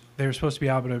videos, they were supposed to be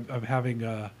out, but I'm having.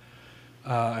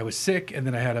 I was sick, and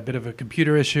then I had a bit of a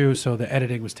computer issue, so the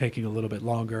editing was taking a little bit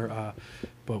longer.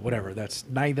 But whatever. That's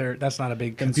not a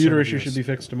big Computer concern issue of should yours. be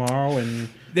fixed tomorrow, and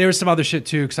There was some other shit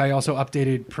too, because I also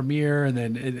updated Premiere, and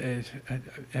then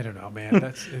I don't know, man.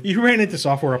 That's you ran into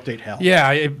software update hell.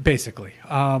 yeah, basically.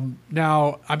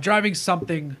 Now, I'm driving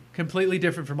something completely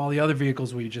different from all the other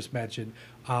vehicles we just mentioned.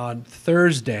 On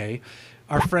Thursday,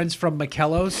 our friends from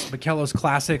Michello's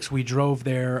Classics, we drove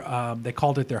their, they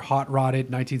called it their hot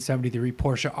rodded 1973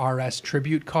 Porsche RS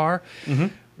tribute car,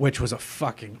 which was a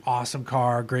fucking awesome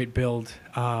car, great build.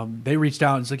 They reached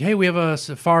out and was like, hey, we have a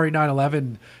Safari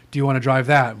 911. Do you want to drive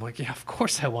that? I'm like, yeah, of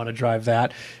course I want to drive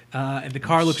that. And the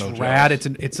car looks so rad.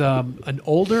 jealous. It's an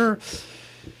older...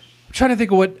 I'm trying to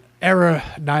think of what era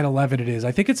 911 it is.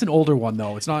 I think it's an older one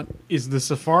though. It's not. Is the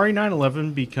Safari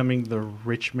 911 becoming the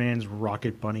rich man's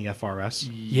Rocket Bunny FRS?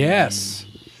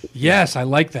 Yes, I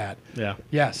like that. Yeah.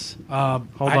 Yes. Hold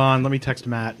on, let me text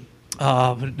Matt.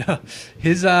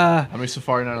 His How many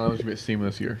Safari 911s did you see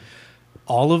this year?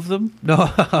 all of them. No,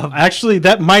 Actually,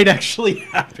 that might actually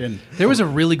happen. there was a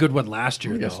really good one last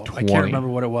year I guess though. I 20. can't remember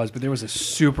what it was, but there was a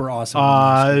super awesome. one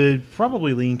last year.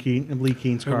 Probably Lee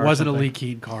Keen's car. It or wasn't a something. Lee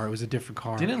Keen car. It was a different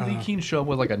car. Didn't Lee Keen show up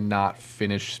with like a not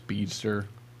finished speedster?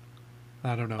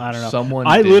 I don't know. I don't know. Someone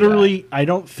I did literally, I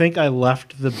don't think I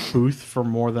left the booth for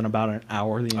more than about an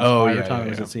hour the Oh, entire yeah, time yeah, I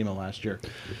was yeah. at SEMA last year.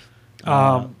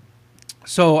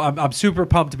 So I'm super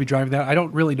pumped to be driving that. I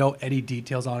don't really know any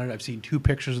details on it. I've seen 2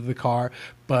 pictures of the car,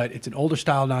 but it's an older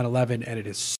style 911, and it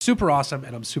is super awesome,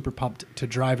 and I'm super pumped to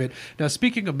drive it. Now,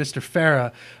 speaking of Mr.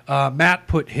 Farah, Matt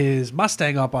put his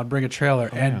Mustang up on Bring a Trailer,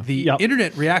 and the Yep.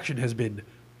 internet reaction has been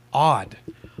odd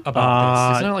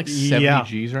about Isn't it like 70 yeah.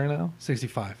 G's right now? this.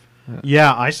 65.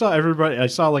 Yeah, I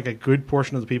saw like a good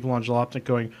portion of the people on Jalopnik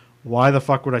going, why the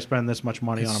fuck would I spend this much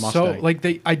money on a Mustang? So, like,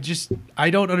 I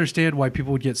don't understand why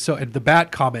people would get so, and the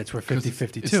bat comments were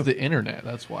 50-50 It's too. the internet.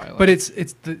 That's why. Like, But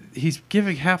he's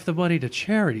giving half the money to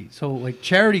charity. So like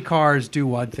charity cars do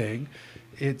one thing,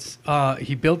 It's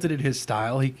he built it in his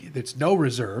style. It's no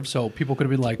reserve, so people could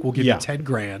have been like, "We'll give Yeah. you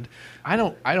 $10,000." I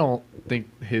don't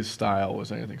think his style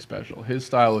was anything special. His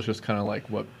style was just kind of like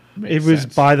what made It was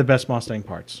sense. buy the best Mustang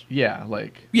parts. Yeah,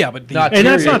 like Yeah, but the Not- And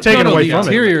that's not taken away the from it.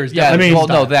 interior is yeah. I mean, well,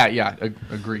 no, style. that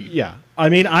agreed. Yeah. I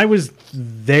mean, I was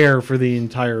there for the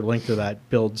entire length of that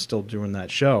build, still doing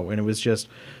that show, and it was just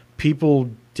people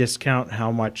discount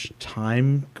how much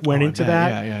time went Oh, I into bet.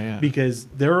 that. Yeah. Because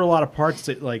there are a lot of parts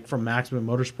that, like from Maximum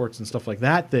Motorsports and stuff like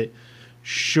that, that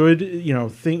should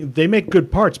think they make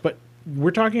good parts, but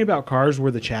we're talking about cars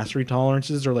where the chassis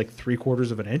tolerances are like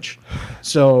 3/4 of an inch.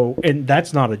 So, and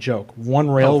that's not a joke. One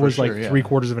rail Oh, for was sure, like yeah.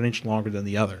 3/4 of an inch longer than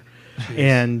the other.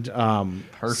 And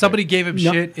Perfect. Somebody gave him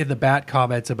No. shit in the bat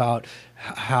comments about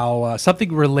how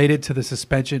something related to the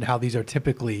suspension, how these are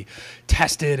typically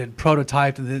tested and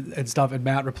prototyped and stuff. And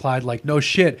Matt replied like, "No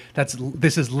shit,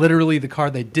 this is literally the car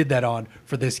they did that on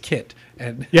for this kit."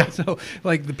 And Yeah. so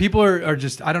like the people are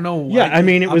just I don't know. yeah, I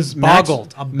mean, it I'm was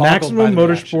boggled. I'm boggled Maximum by the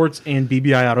reaction. Motorsports and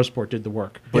BBI Autosport did the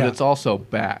work. but Yeah. it's also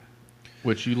BAT,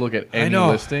 which you look at I any know.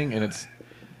 listing and it's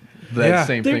that Yeah.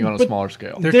 same They're- thing on a but smaller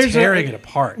scale. They're There's tearing it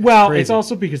apart. Well, crazy. it's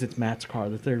also because it's Matt's car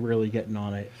that they're really getting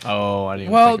on it. Oh, I didn't.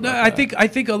 Even Well, think no, about I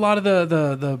that. think a lot of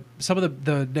the some of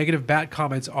the negative bat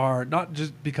comments are not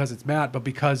just because it's Matt, but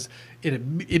because it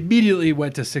immediately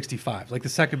went to 65. Like the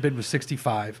second bid was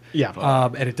 65. Yeah.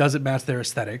 and it doesn't match their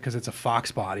aesthetic because it's a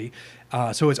Fox body,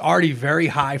 so it's already very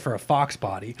high for a Fox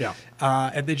body. Yeah.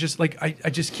 and they just like I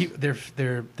just keep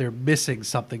they're missing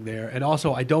something there, and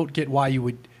also I don't get why you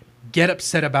would get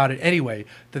upset about it anyway.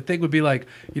 The thing would be like,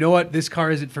 you know what, this car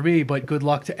isn't for me, but good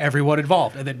luck to everyone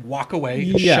involved, and then walk away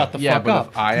and Yeah. shut the yeah, fuck but up.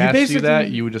 if I You asked you basically- that,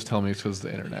 you would just tell me it's because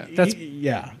of the internet. That's-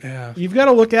 Yeah. Yeah. You've got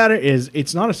to look at it as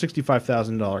it's not a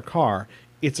 $65,000 car.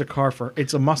 It's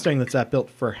a Mustang that's built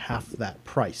for half that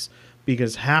price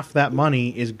because half that money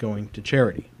is going to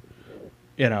charity.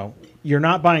 You're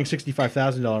not buying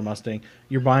 $65,000 Mustang.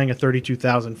 You're buying a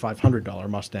 $32,500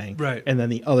 Mustang, Right. And then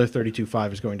the other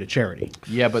 $32,500 is going to charity.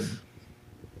 Yeah, but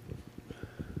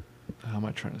how am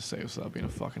I trying to say this without being a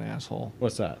fucking asshole?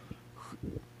 What's that?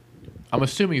 I'm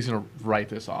assuming he's gonna write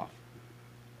this off,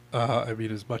 I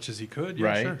mean, as much as he could, yeah,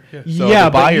 right? sure. Yeah. So Yeah,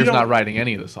 the but you buyer's don't- not writing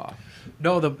any of this off.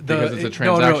 No, Because it's a no,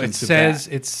 transaction it to says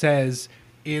that. it says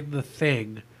in the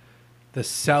thing, the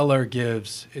seller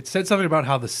gives. It said something about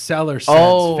how the seller sends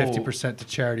Oh. 50% to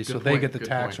charity, so Good they point, get the good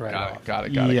tax point. write off. Got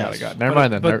it. Yes. Never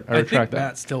mind then. But I I think retract that.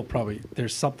 Matt still probably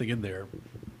there's something in there.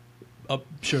 I'm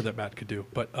sure that Matt could do,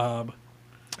 but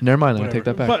Never mind then. I Whatever. take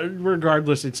that back. But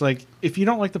regardless, it's like if you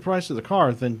don't like the price of the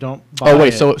car, then don't buy Oh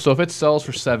wait, it. so if it sells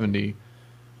for 70,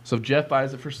 so if Jeff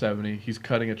buys it for 70, he's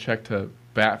cutting a check to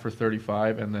BAT for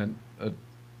 35, and then a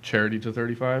charity to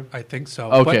 35. I think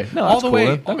so. Okay. But No, all that's the cool way,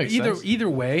 then. That makes sense. either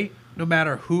way, no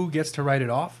matter who gets to write it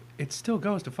off, it still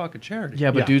goes to fucking charity. Yeah,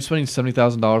 but Yeah. dudes spending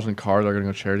 $70,000 in cars are gonna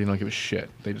go charity and don't give a shit.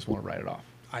 They just want to write it off.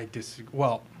 I disagree.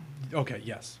 Well, okay,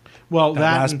 yes. Well, That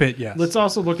last bit, yes. Let's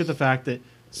also look at the fact that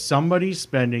somebody's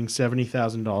spending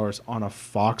 $70,000 on a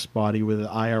Fox body with an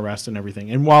IRS and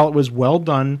everything. And while it was well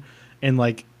done, and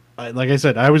like I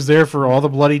said, I was there for all the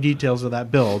bloody details of that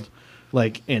build,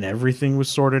 and everything was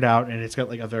sorted out, and it's got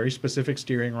like a very specific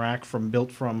steering rack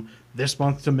built from this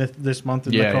month to this month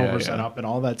in Yeah, the Cobra yeah. setup and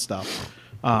all that stuff.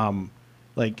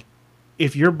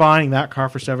 If you're buying that car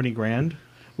for $70,000,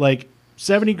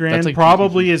 $70,000 That's like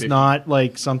probably PPP is 50.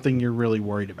 not something you're really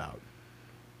worried about.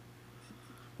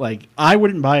 I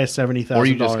wouldn't buy a $70,000. Or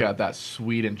you just got that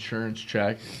sweet insurance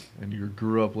check, and you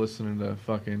grew up listening to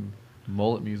fucking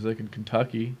mullet music in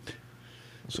Kentucky.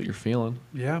 That's what you're feeling.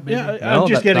 Yeah, maybe. Yeah, No, I'm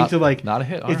just that- getting not- to not a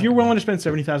hit. All If right. you're willing to spend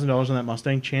 $70,000 on that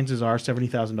Mustang, chances are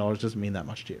 $70,000 doesn't mean that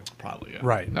much to you. Probably, yeah.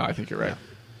 Right. No, I think you're right.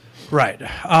 Right.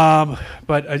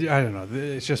 But I don't know.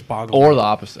 It's just boggling. Or the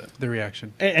opposite. the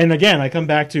reaction. And again, I come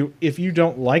back to if you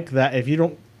don't like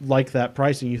that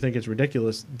price and you think it's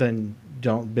ridiculous, then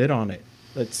don't bid on it.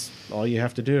 That's all you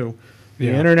have to do. The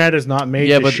Yeah. internet is not made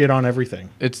Yeah, to but- shit on everything.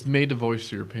 It's made to voice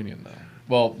your opinion, though.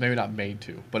 Well, maybe not made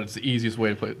to, but it's the easiest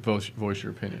way to voice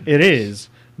your opinion. It is,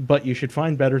 but you should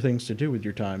find better things to do with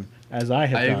your time, as I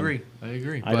have I done. agree. I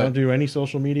agree. I don't do any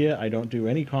social media. I don't do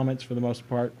any comments for the most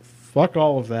part. Fuck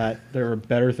all of that. There are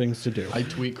better things to do. I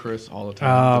tweet Chris all the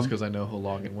time just Um, because I know he'll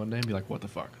log in one day and be like, "What the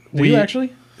fuck?" do you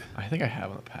actually? I think I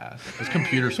have in the past. It's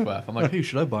computer sweat. I'm like, "Hey,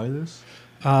 should I buy this?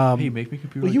 Um, Hey, make me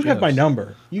computer." Well, like you have my Jeff's."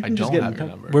 number. You I can just don't get have in your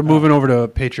touch. number. We're moving over to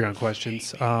Patreon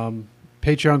questions.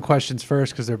 Patreon questions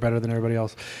first because they're better than everybody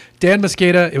else. Dan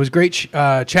Mosqueda, it was great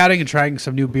chatting and trying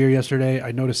some new beer yesterday.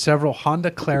 I noticed several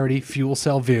Honda Clarity fuel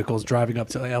cell vehicles driving up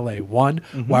to LA. One,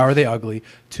 why are they ugly?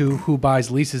 Two, who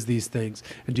leases these things?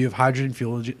 And do you have hydrogen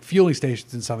fueling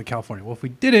stations in Southern California? Well, if we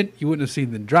didn't, you wouldn't have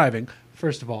seen them driving,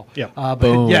 first of all. Yeah.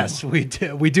 But yes, we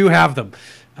do have them.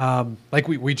 Like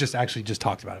we just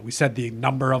talked about it. We said the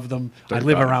number of them. I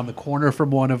live around the corner from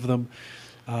one of them.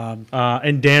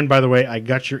 And Dan, by the way, I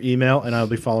got your email, and I'll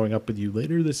be following up with you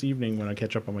later this evening when I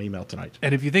catch up on my email tonight.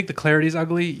 And if you think the Clarity's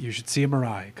ugly, you should see a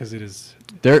Mirai because it is.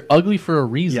 They're ugly for a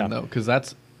reason, Yeah. though, because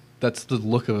that's the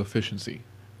look of efficiency.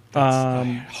 That's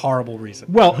a horrible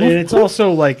reason. Well, and it's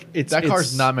also like That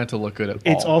car's not meant to look good at all.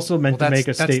 It's also meant to make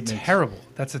a statement. That's terrible.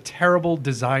 That's a terrible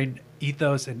design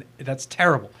ethos, and that's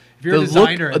terrible. If you're the a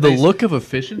designer, look. The look of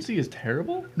efficiency is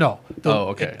terrible. No.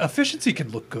 Okay. Efficiency can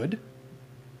look good.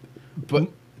 But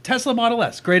Tesla Model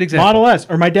S, great example. Model S,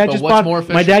 or my dad But just what's bought. more My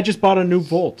efficient? dad just bought a new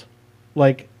Volt.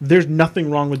 Like, there's nothing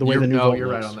wrong with the way the new Volt you're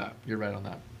right looks. on that. You're right on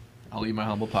that. I'll eat my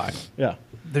humble pie. Yeah.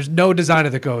 There's no designer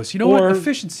that goes, you know Or- what?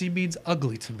 Efficiency means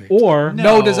ugly to me. Or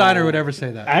no designer would ever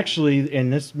say that. actually,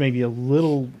 and this may be a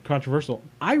little controversial,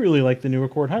 I really like the new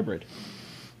Accord Hybrid.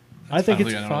 I think fine.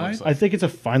 it's I don't know what it looks fine. like. I think it's a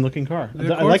fine looking car. The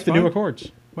I Accord's like the new fine.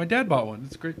 Accords. My dad bought one.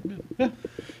 It's great. Yeah.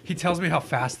 He tells me how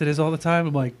fast it is all the time.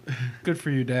 I'm like, good for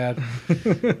you, Dad.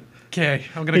 Okay,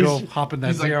 I'm going to go hop in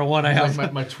that ZR1 I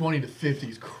have. my 20 to 50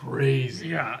 is crazy.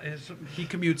 Yeah, he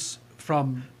commutes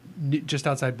from just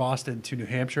outside Boston to New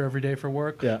Hampshire every day for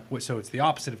work. Yeah. So it's the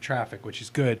opposite of traffic, which is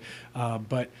good.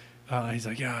 But he's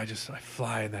like, yeah, I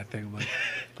fly in that thing. I'm like,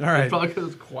 all right. Probably because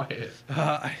it's quiet.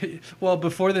 Well,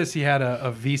 before this, he had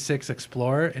a V6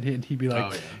 Explorer, and he'd be like,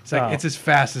 Oh, yeah. it's like Oh. it's as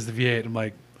fast as the V8. I'm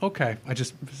like, okay.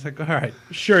 It's like, all right,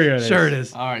 Sure, yeah, sure it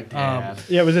is. All right, Dad.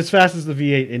 Yeah, it was as fast as the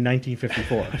V8 in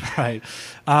 1954. Right.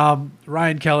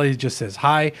 Ryan Kelly just says,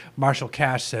 hi. Marshall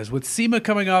Cash says, with SEMA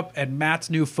coming up and Matt's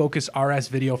new Focus RS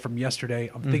video from yesterday,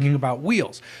 I'm thinking about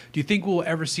wheels. Do you think we'll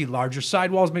ever see larger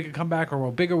sidewalls make a comeback, or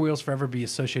will bigger wheels forever be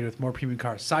associated with more premium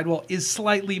cars? Sidewall is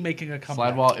slightly making a comeback.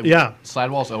 Sidewall. Yeah.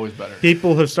 Sidewall's always better.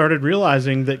 People have started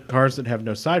realizing that cars that have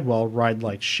no sidewall ride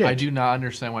like shit. I do not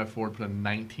understand why Ford put a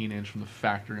 19-inch from the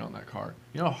factory on that car.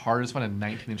 You know how hard it is to find a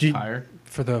 19-inch Do you- tire?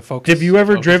 For the Focus. Have you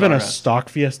ever Focus driven a RS. stock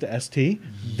Fiesta ST?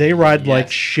 They ride like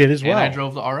Yes. shit as well. And I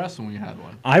drove the RS when we had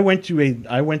one. I went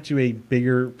to a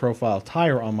bigger profile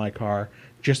tire on my car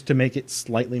just to make it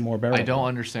slightly more bearable. I don't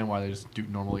understand why they just do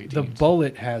normal 18s. The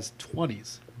Bullet has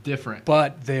 20s, different.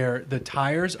 but the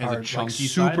tires Has a are like chunky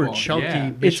super sidewall. chunky.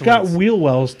 Yeah. It's got Michelins. wheel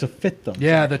wells to fit them.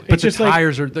 Yeah, Exactly. but It's the just like-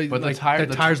 tires are. But the the tire-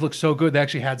 the tires look so good. They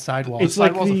actually had sidewalls. It's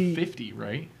like Sidewall's the- a 50,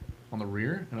 right? On the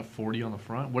rear and a 40 on the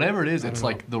front. Whatever it is, it's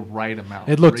like the right amount.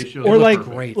 It The looks- ratio or is like-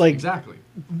 perfect. like- exactly.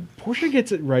 Porsche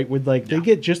gets it right with they Yeah.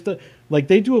 get just the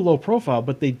they do a low profile,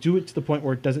 but they do it to the point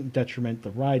where it doesn't detriment the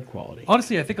ride quality.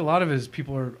 Honestly, I think a lot of it is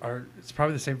people are. It's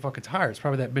probably the same fucking tire. It's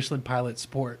probably that Michelin Pilot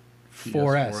Sport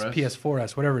 4S,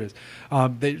 PS4S, whatever it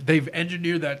is. They've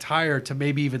engineered that tire to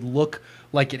maybe even look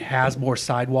like it has more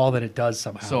sidewall than it does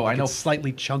somehow. So Like I know- it's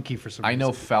slightly chunky for some I reason.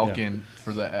 know Falcon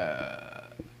for the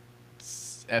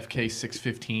FK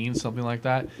 615, something like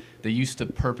that. They used to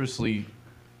purposely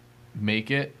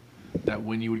make it that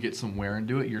when you would get some wear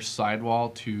into it, your sidewall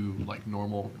to like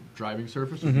normal driving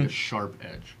surface would be a sharp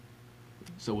edge.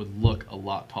 So it would look a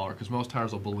lot taller because most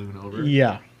tires will balloon over.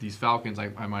 Yeah. These Falcons, I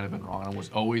might have been wrong. They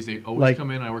always Like-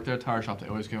 come in. I worked at a tire shop. They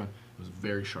always come in. It was a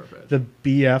very sharp edge. The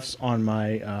BFs on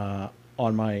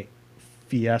my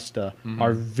Fiesta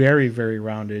are very, very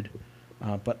rounded,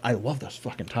 but I love those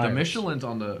fucking tires. The Michelins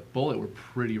on the Bullet were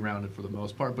pretty rounded for the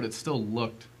most part, but it still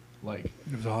looked like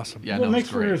It was awesome. yeah, Well, no, it it's makes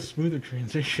for a great. smoother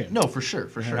transition. No, for sure,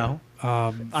 you sure. know?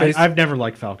 Face- I've never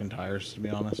liked Falcon tires, to be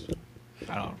honest.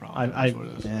 I don't have a problem. That's what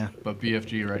it is. yeah. But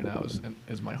BFG right now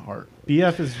is my heart.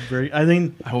 BF is very. I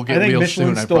think. I will I get think wheels Michelin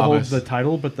soon, I still holds promise. the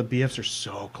title, but the BFs are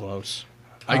so close.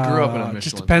 I grew up in a Michelin. It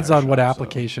just depends tire on what shop, so-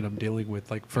 application I'm dealing with.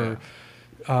 Like for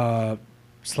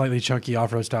slightly chunky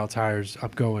off-road style tires, I'm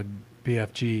going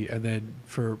BFG, and then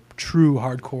for true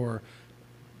hardcore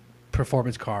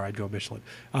performance car, I'd go Michelin.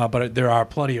 But there are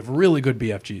plenty of really good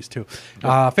BFGs too.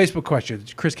 Facebook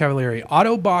questions. Chris Cavalieri.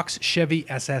 Autobox Chevy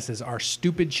SSs are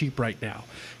stupid cheap right now.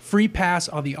 Free pass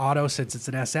on the auto since it's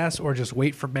an SS, or just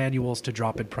wait for manuals to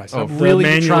drop in price? Oh, I'm the really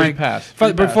manuals trying. pass. But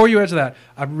Free pass. before you answer that,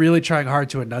 I'm really trying hard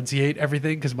to enunciate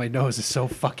everything because my nose is so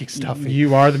fucking stuffy.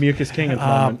 You are the mucus king at the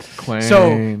moment. Claim.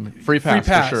 So free pass,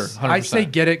 for sure. 100%. I say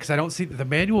get it because I don't see the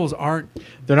manuals aren't.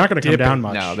 They're not going to come Dipping. down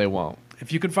much. No, they won't.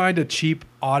 If you can find a cheap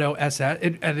auto SS,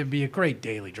 and it'd be a great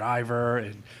daily driver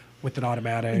and with an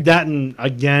automatic. That and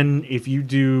again, if you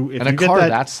do, if And you a get car that,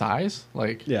 that size,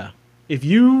 like yeah, If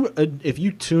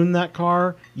you tune that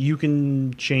car, you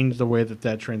can change the way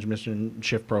that transmission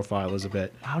shift profile is a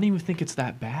bit. I don't even think it's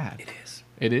that bad. It is.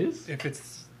 It is? If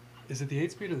it's, is it the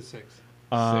 8-speed or the 6?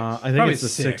 I think Probably it's the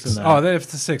 6 in that. Oh, then if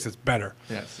it's the 6, it's better.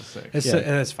 Yeah, it's the 6.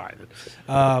 It's fine.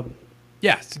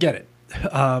 Yes, get it.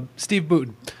 Steve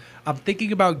Booten. I'm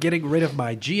thinking about getting rid of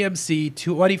my GMC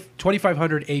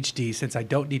 2500 HD since I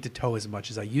don't need to tow as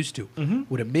much as I used to. Mm-hmm.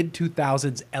 Would a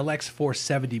mid-2000s LX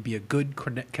 470 be a good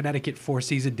Connecticut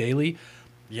four-season daily?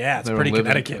 Yeah, it's They were pretty living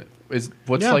Connecticut. it.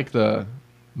 What's Yeah. like the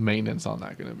maintenance on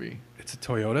that going to be? It's a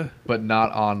Toyota. But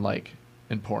not on like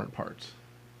important parts.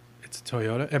 It's a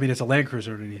Toyota. I mean, it's a Land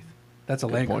Cruiser underneath. That's a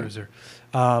Good Land point. Cruiser.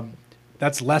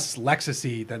 That's less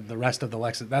Lexus-y than the rest of the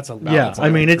Lexus. That's a Yeah, that's a I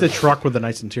mean, Land it's a Cruiser. truck with a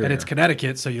nice interior. And it's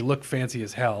Connecticut, so you look fancy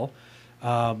as hell.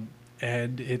 And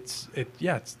if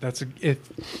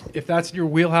that's in your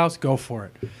wheelhouse, go for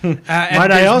it. And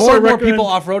Might I there's also more and more recommend- people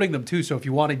off-roading them too. So if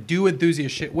you want to do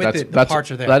enthusiast shit with it, the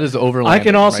parts are there. That is overland. I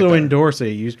can also right there. endorse a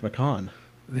used Macan.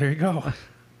 There you go.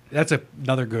 That's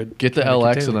another good. Get the Connecticut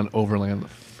LX daily. and then overland the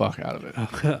fuck out of it.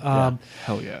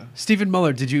 Hell yeah. Stephen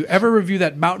Muller, did you ever review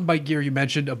that mountain bike gear you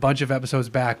mentioned a bunch of episodes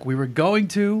back? We were going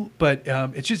to, but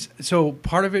it's just so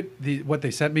part of it. What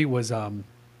they sent me was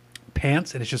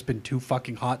pants, and it's just been too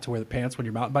fucking hot to wear the pants when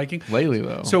you're mountain biking. Lately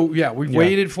though. So yeah, we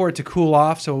waited for it to cool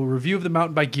off. So a review of the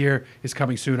mountain bike gear is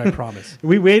coming soon, I promise.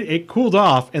 It cooled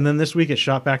off, and then this week it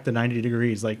shot back to 90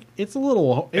 degrees. Like it's a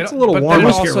little but warm then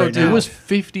up also here right did- now. it was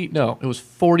 50. No, it was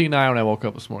 49 when I woke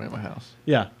up this morning at my house.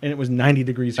 Yeah, and it was 90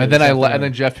 degrees. Here And then this and then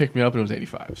afternoon. Jeff picked me up and it was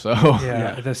 85. So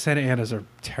Yeah, the Santa Anas are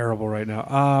terrible right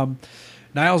now.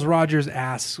 Niles Rogers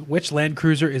asks, which Land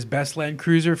Cruiser is best Land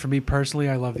Cruiser? For me personally,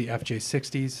 I love the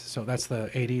FJ60s. So that's the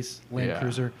 80s Land Yeah.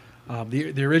 Cruiser.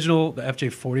 The original, the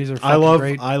FJ40s are fucking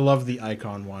great. I love the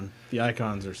Icon one. The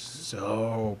Icons are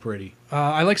so pretty.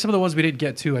 I like some of the ones we didn't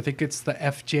get to. I think it's the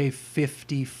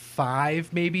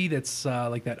FJ55 maybe. That's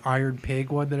like that Iron Pig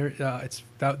one.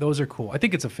 Those are cool. I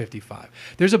think it's a 55.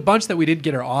 There's a bunch that we didn't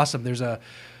get are awesome.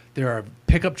 There are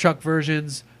pickup truck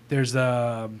versions. There's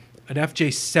an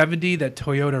FJ70 that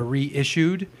Toyota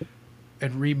reissued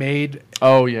and remade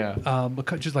oh yeah.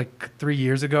 just like 3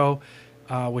 years ago,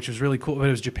 which was really cool. But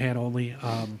it was Japan only.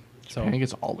 So I think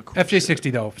it's all the cool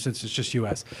FJ60 though, since it's just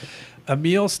US.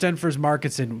 Emil Stenfers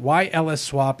Marketson, why LS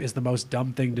swap is the most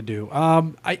dumb thing to do?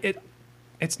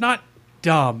 It's not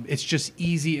dumb. It's just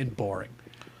easy and boring.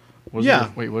 What is Yeah.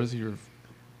 what is he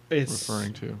It's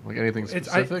referring to? Like anything It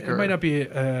specific? might not be.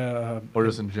 or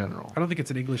just in general? I don't think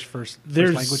it's an English first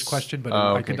There's- language question, but Oh,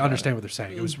 I okay, can got understand it. what they're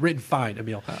saying. It was written fine,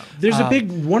 Emil. There's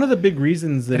one of the big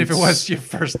reasons that And if it it's- was your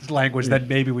first language, then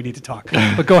maybe we need to talk.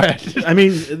 But go ahead. I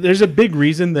mean, there's a big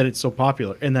reason that it's so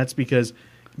popular, and that's because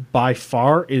by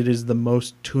far it is the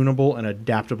most tunable and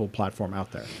adaptable platform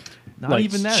out there. Not Like,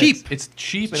 even that. cheap. It's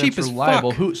cheap It's and cheap it's as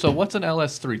reliable. fuck. So what's an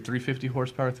LS3? 350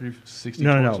 horsepower, 360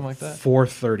 No, torque, no, something no, like that?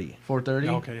 430. 430?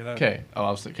 Okay, that- Okay. Oh,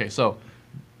 I was okay. So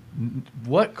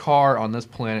what car on this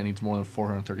planet needs more than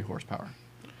 430 horsepower?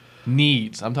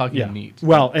 Needs. I'm talking Yeah. needs.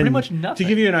 Well, pretty and much nothing. to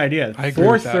give you an idea, I agree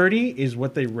with that. 430 is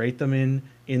what they rate them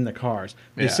in the cars.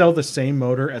 They Yeah. sell the same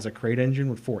motor as a crate engine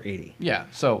with 480. Yeah.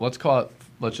 So let's call it.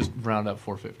 Let's just round up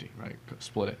 450. Right.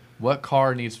 Split it. What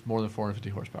car needs more than 450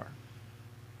 horsepower?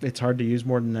 It's hard to use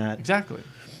more than that. Exactly.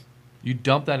 You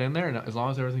dump that in there, and as long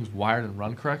as everything's wired and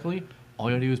run correctly, all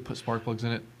you gotta do is put spark plugs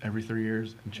in it every 3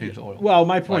 years and change the oil. Well,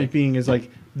 my point Like- being is like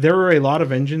there are a lot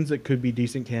of engines that could be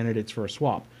decent candidates for a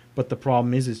swap, but the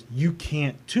problem is you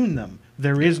can't tune them.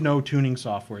 There is no tuning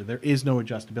software. There is no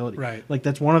adjustability. Right. Like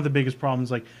that's one of the biggest problems.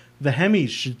 Like the Hemis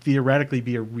should theoretically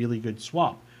be a really good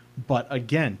swap, but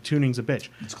again, tuning's a bitch.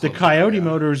 The close, Coyote yeah.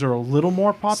 motors are a little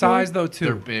more popular. Size though too.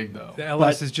 They're big though. The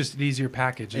LS But- is just an easier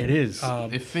package. It is.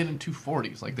 They fit in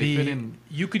 240s. Like they fit in.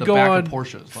 You could the go back on of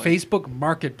Porsches. Like, Facebook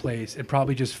Marketplace and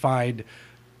probably just find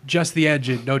just the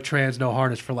engine, no trans, no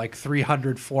harness for like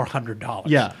 $300, $400.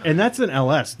 Yeah, and that's an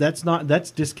LS. That's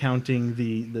discounting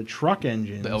the truck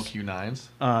engines. the LQ9s,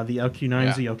 The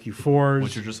LQ9s, the Yeah. LQ4s.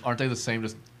 which are just aren't they the same?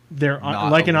 Just they're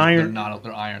not like an iron.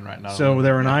 They're iron, right? Not So aluminum.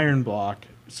 they're an iron block.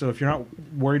 So if you're not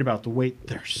worried about the weight,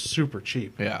 they're super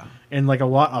cheap. Yeah. And like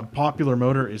a popular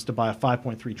motor is to buy a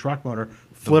 5.3 truck motor,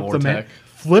 flip the Vortec.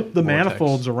 flip the Vortex.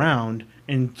 manifolds around,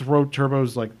 and throw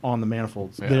turbos like on the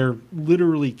manifolds. Yeah. They're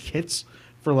literally kits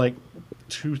for like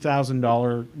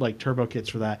 $2,000 like turbo kits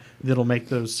for that. That'll make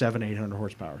those 700-800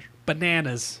 horsepower.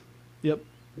 Bananas. Yep.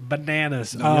 Bananas.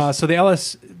 So the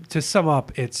LS, to sum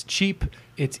up, it's cheap,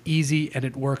 it's easy, and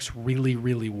it works really,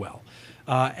 really well.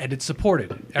 And it's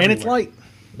supported everywhere. And it's light.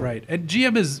 Right. And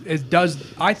GM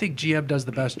I think GM does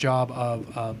the best job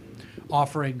of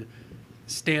offering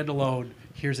standalone,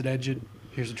 here's an engine,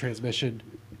 Here's a transmission.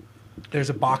 There's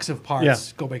a box of parts. Yeah.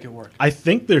 Go make it work. I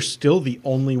think they're still the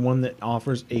only one that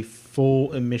offers a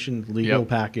full emission legal Yep.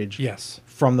 package Yes.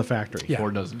 from the factory. Yeah.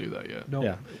 Ford doesn't do that yet. No.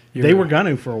 Yeah. You're They right. were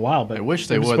gonna for a while, but I wish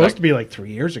they it was would. supposed That- to be like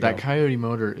 3 years ago. That Coyote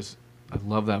motor is. I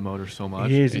love that motor so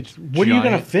much. It is. It's What are you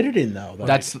gonna giant. fit it in though?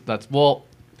 That's well,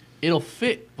 it'll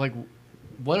fit. Like,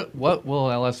 what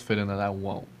will LS fit in that I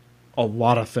won't? a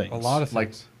lot of things. A lot of Like-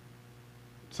 things.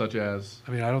 Such as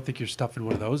I mean, I don't think you're stuffing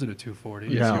one of those in a 240.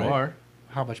 yes, No. you are.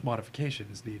 How much modification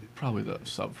is needed? Probably the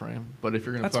subframe, but if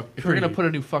you're gonna That's if you're gonna pretty- put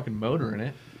a new fucking motor in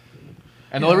it,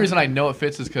 and the Yeah. only reason I know it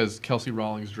fits is because Kelsey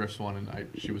Rawlings drifts one, and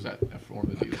she was at F4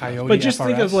 Coyote But just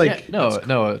think of FRS? like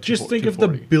no, just think of the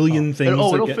billion things.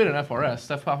 It'll that fit in FRS.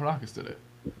 Steph Papadakis did it.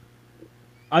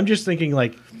 I'm just thinking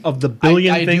like of the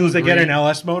billion I do things that get agree. an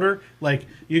LS motor. Like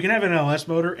you can have an LS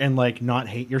motor and like not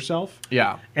hate yourself,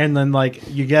 Yeah. and then like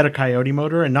you get a Coyote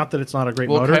motor, and not that it's not a great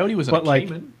Well, motor, Coyote was in but a like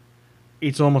Cayman.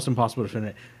 it's almost impossible to fit in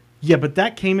it. Yeah, but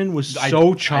that Cayman was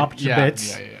so chopped to yeah,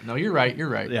 bits. Yeah. No, you're right. You're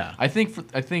right. Yeah. I think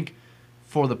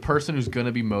for the person who's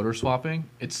gonna be motor swapping,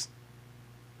 it's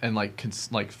and like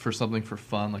for something for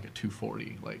fun, like a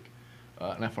 240, like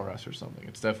an FRS or something.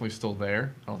 It's definitely still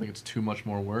there. I don't think it's too much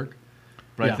more work.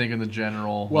 But Yeah. I think in the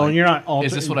general, Well, and you're not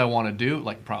is this what I want to do?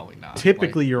 Like, probably not.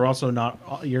 Typically, you're also not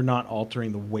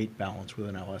altering the weight balance with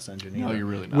an LS engine No, either. you're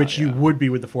really not, Which you yeah. would be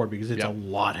with the Ford because it's Yep. a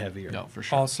lot heavier. No, for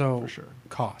sure. Also, for sure.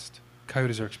 cost.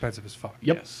 Coyotes are expensive as fuck.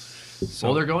 Yep. Yes. So-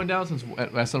 Well, they're going down since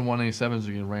SN 187s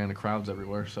are getting ran into crowds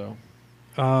everywhere. So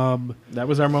That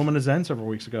was our moment of zen several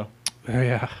weeks ago.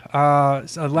 Yeah.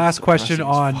 So last question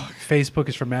depressing as on Facebook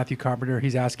is from Matthew Carpenter.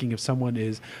 He's asking if someone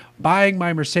is buying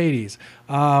my Mercedes.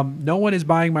 No one is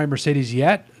buying my Mercedes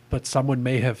yet, but someone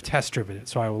may have test driven it.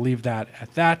 So I will leave that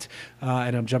at that.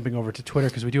 And I'm jumping over to Twitter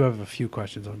because we do have a few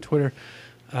questions on Twitter.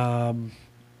 Let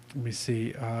me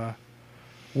see.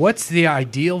 What's the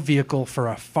ideal vehicle for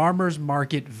a farmer's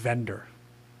market vendor?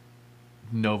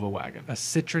 Nova wagon. A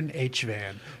Citroen H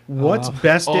van. What's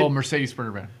best? Oh, at, Mercedes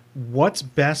Sprinter van. what's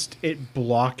best at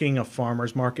blocking a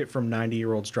farmer's market from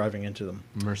 90-year-olds driving into them?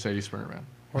 Mercedes Sprinter van.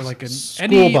 Or like School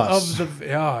any bus. of the.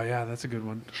 Oh, yeah, that's a good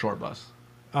one. Short bus.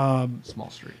 Small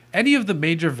street. Any of the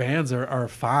major vans are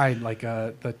fine, like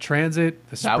the Transit,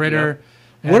 the That- Sprinter,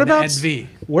 and What about the NV.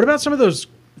 What about some of those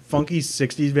funky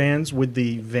 60s vans with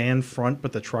the van front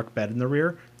but the truck bed in the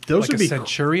rear? Those Like would a be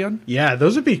Centurion? yeah,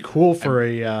 those would be cool for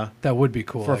a That would be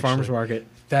cool. for a farmer's actually. market.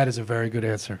 That is a very good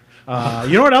answer. You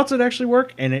know what else would actually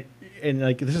work? And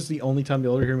like this is the only time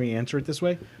you'll ever hear me answer it this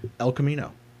way: El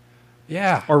Camino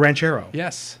Yeah. or Ranchero.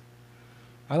 Yes.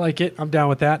 I like it. I'm down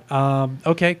with that.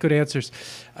 Okay, good answers.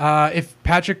 If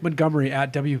Patrick Montgomery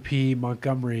at WP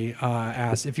Montgomery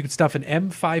asks if you could stuff an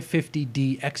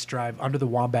M550D X Drive under the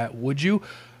Wombat, would you?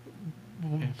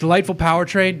 Delightful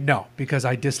powertrain? No, because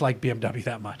I dislike BMW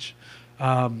that much.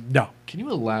 No. Can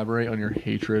you elaborate on your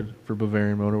hatred for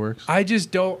Bavarian Motorworks? I just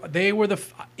don't. They were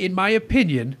in my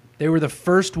opinion, they were the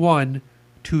first one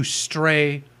to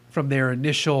stray from their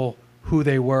initial who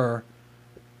they were.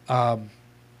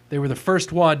 They were the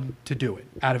first one to do it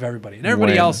out of everybody. And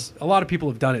everybody When? else, a lot of people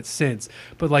have done it since.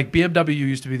 But like BMW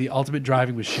used to be the ultimate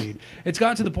driving machine. It's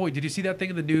gotten to the point. Did you see that thing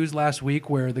in the news last week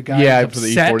where the guy Yeah, was for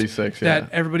the upset E46, that yeah.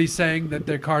 everybody's saying that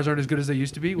their cars aren't as good as they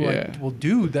used to be? Well, Yeah. like, well,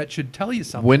 dude, that should tell you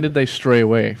something. When did they stray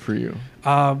away for you?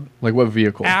 Like what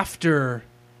vehicle? After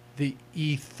the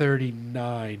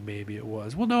E39, maybe it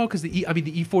was. Well, no, because the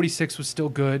E46 was still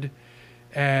good,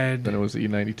 and Then it was the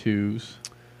E92s.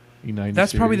 E90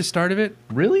 that's probably the series. start of it.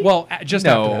 Really? Well, just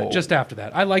after No. that. Just after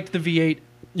that, I liked the V8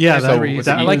 Yeah, So that, M3s. was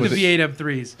that, I like the was it- V8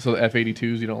 M3s. So the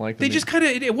F82s you don't like? They just kind of.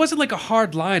 It wasn't like a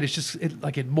hard line. It's just it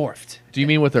morphed Do you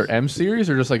mean with their M series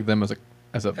or just like them as a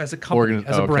as a company,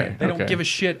 as a okay, brand. They don't okay. give a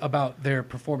shit about their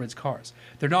performance cars.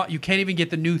 They're not. You can't even get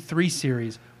the new 3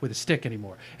 Series with a stick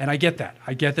anymore. And I get that.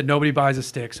 I get that nobody buys a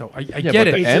stick. So I Yeah, get but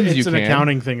it. the it's, M's it's you an can.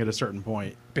 accounting thing at a certain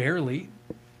point. Barely.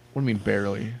 What do you mean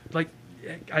barely? Like,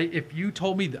 if you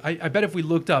told me, I bet if we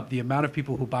looked up the amount of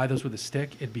people who buy those with a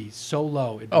stick, it'd be so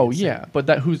low. It'd be Oh insane. yeah, but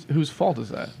that whose fault is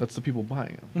that? That's the people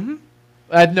buying them.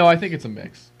 Mm-hmm. No, I think it's a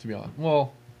mix. To be honest,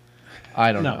 well,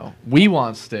 I don't No. know. We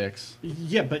want sticks.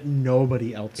 Yeah, but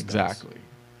nobody else does. Exactly.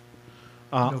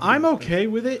 I'm okay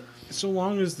with it so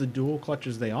long as the dual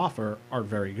clutches they offer are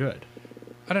very good.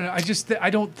 I don't know. I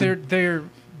don't. They're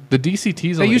The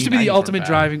DCTs. they on used to be the E90s are ultimate bad.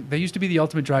 driving. They used to be the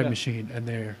ultimate driving Yeah. machine, and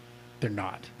they're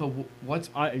not. But what's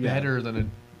yeah. better than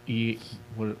an E?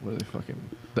 What are they fucking?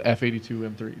 The F82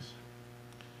 M3s.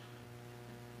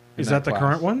 Is In that the class.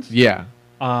 current ones? Yeah.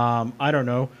 I don't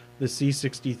know. The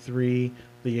C63,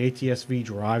 the ATS-V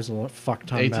drives a fuck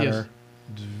ton better.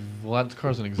 Well, that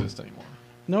car doesn't exist anymore.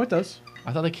 No, it does.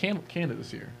 I thought they canned it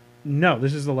this year. No,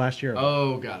 this is the last year. Of it.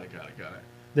 Oh, got it.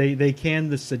 They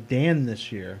canned the sedan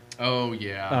this year. Oh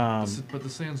yeah, Um, but the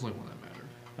Sand's like one that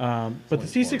mattered. But the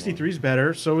C63 is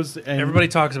better. So is and Everybody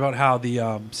talks about how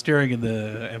the steering in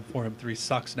the M4 M3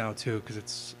 sucks now too because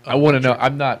it's. I want to know.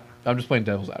 I'm just playing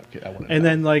devil's advocate. I want to. And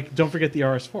then like don't forget the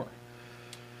RS4.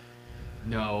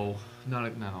 no. We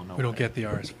don't get the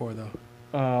RS4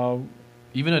 though.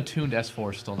 Even a tuned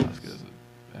S4 is still not as good as an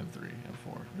M3,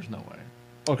 M4. There's no way.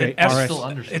 Okay, An S RS. Still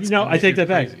under. I take that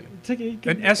back. crazy.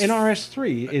 An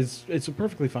RS3 is a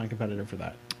perfectly fine competitor for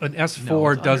that. An No,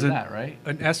 S4 it's doesn't. under that, right?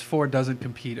 An S4 doesn't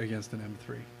compete against an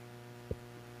M3.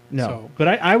 No, So- but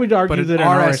I would argue But an that an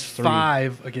RS3.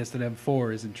 RS5 against an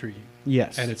M4 is intriguing,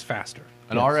 Yes, and it's faster.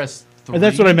 An Yes. RS3. and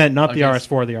that's what I meant. Not the against-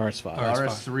 RS4, the RS5. RS5.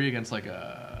 RS3 against like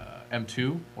a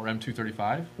M2 or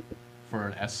M235 for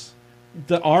an S.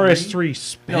 The RS3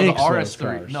 spanks No, the those RS3.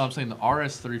 cars. No, I'm saying the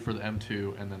RS3 for the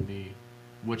M2, and then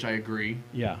which I agree,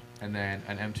 Yeah. and then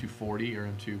an M240 or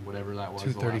M2 whatever that was.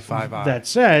 235i. That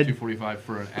said, 245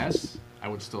 for an S. I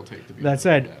would still take the. that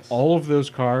said, S. all of those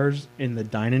cars in the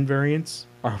Dynan variants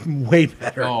are way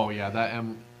better. Oh yeah, that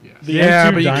M. Yeah. The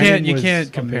Yeah, M2 but you Dynan was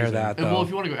can't compare amazing. that And, though. well, if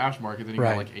you want to go aftermarket, then you Right.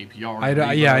 got like APR.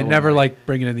 I never like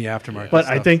bringing in the aftermarket. But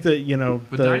I stuff. think that you know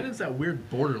But the. Dynan's that weird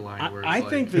borderline where it's I like,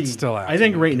 think the It's still I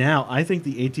think aftermarket. right now I think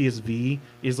the ATS-V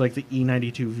is like the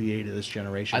E92 V8 of this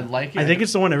generation. I like it. I think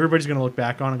it's the one everybody's going to look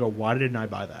back on and go, "Why didn't I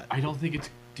buy that?" I don't think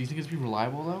it's. Do you think it's be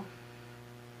reliable though?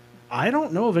 I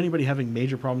don't know of anybody having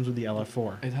major problems with the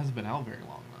LF4. It hasn't been out very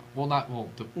long though. Well, not well.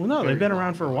 Well, no, they've very been long,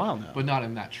 around for a but- while now. But not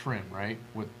in that trim, right?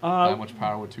 With Uh, that much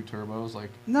power with two turbos, like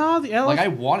No, the LF I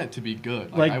want it to be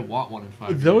good. like, I want one in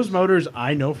 5 those years. motors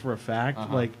I know for a fact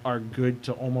Uh-huh. like are good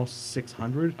to almost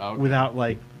 600 Okay. without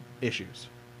like issues.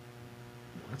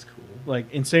 That's cool.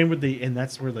 Like and same with the and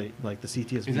that's where they like the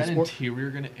CTS-V Is that Sport. interior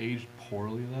going to age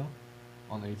poorly though,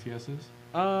 on the ATSs?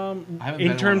 I haven't been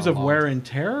In in terms one in of a long wear time. and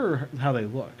tear or how they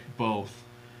look. Both.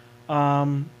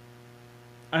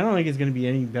 I don't think it's going to be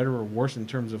any better or worse in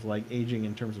terms of like aging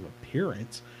in terms of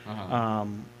appearance. Uh-huh.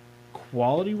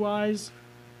 Quality wise,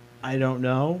 I don't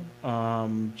know.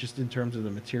 Just in terms of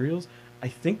the materials, I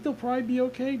think they'll probably be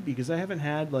okay because I haven't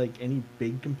had like any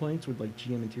big complaints with like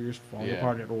GM interiors falling Yeah.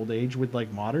 apart at old age with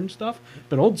like modern stuff.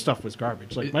 But old stuff was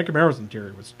garbage. Like It- my Camaro's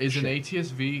interior was. Is shit. an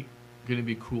ATS-V going to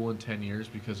be cool in 10 years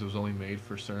because it was only made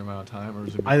for a certain amount of time, or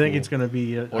is it? I think it's going to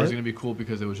be. Or is it going to be cool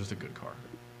because it was just a good car?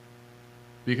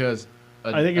 Because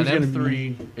I think it's an gonna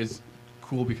M3 is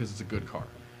cool because it's a good car.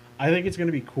 I think it's going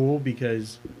to be cool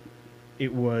because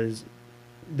it was.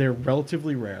 They're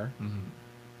relatively rare. Mm-hmm.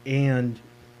 And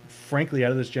frankly,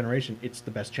 out of this generation, it's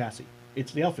the best chassis.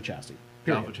 It's the Alpha chassis. The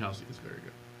period. Alpha chassis is very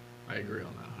good. I agree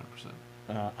on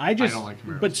that 100%. I just, don't like Camaros,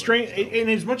 but but strange. still. And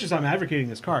as much as I'm advocating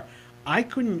this car, I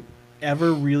couldn't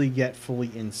ever really get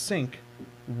fully in sync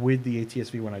with the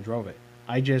ATS-V when I drove it.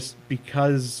 I just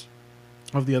because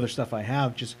of the other stuff I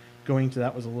have, just going to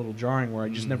that was a little jarring. Where I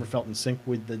just never felt in sync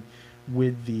with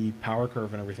the power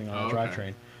curve and everything on the Okay.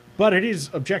 drivetrain. But it is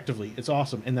objectively, it's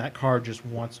awesome, and that car just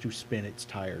wants to spin its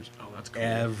tires Oh, that's cool.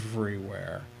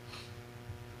 everywhere.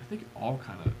 I think all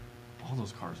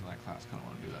those cars in that class kind of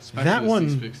want to do that. Especially That the one-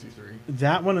 C63.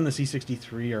 That one and the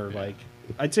C63 are Yeah. like,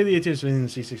 I'd say the ATS and the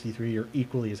C63 are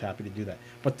equally as happy to do that,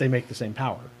 but they make the same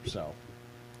power. So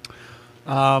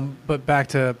But back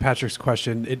to Patrick's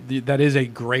question, that is a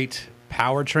great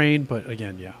powertrain. But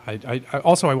again, yeah, I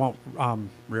also I want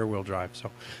rear wheel drive,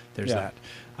 so there's Yeah.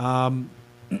 that.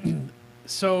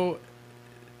 So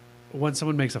when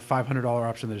someone makes a $500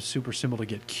 option that is super simple to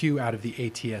get Q out of the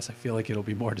ATS, I feel like it'll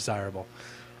be more desirable.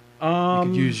 You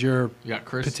could use your Yeah,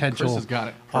 Chris potential has got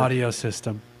it. Perfect. audio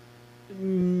system.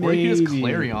 Or you can just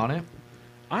Clary on it.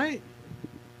 I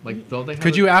Like, don't they have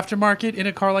Could it- you aftermarket in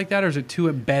a car like that, or is it too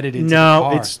embedded into the no,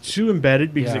 car? it's too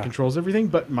embedded because Yeah. it controls everything.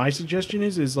 But my suggestion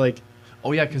is like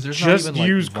Oh, yeah, because there's just not even,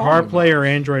 use like, volume CarPlay or knobs.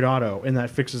 Android Auto, and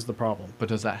that fixes the problem. But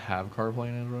does that have CarPlay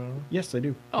and Android Auto? Yes, they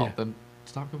do. Oh, Yeah. then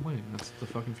stop complaining. That's the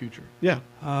fucking future. Yeah.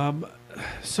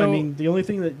 So I mean, the only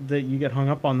thing that you get hung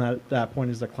up on that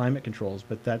point is the climate controls,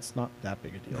 but that's not that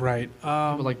big a deal. right.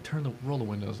 But, like, roll the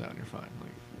windows down, you're fine.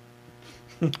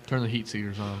 Like, turn the heat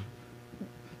seaters on.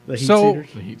 The heat So-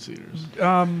 seaters. The heat seaters.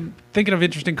 Thinking of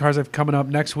interesting cars I've coming up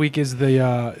next week is the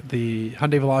Hyundai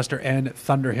Veloster and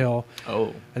Thunderhill,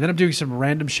 Oh. and then I'm doing some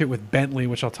random shit with Bentley,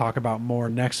 which I'll talk about more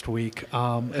next week. If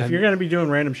And- you're going to be doing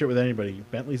random shit with anybody,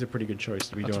 Bentley's a pretty good choice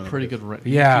to be That's doing. a it pretty with.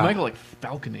 good... Yeah. You might go, like,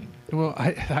 falconing. well,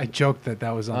 I joked that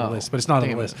was on the Oh, list, but it's not on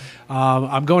damn the it. list.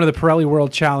 I'm going to the Pirelli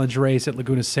World Challenge race at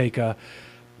Laguna Seca,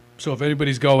 so if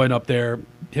anybody's going up there,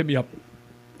 hit me up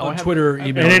Oh, I on have- Twitter, I have-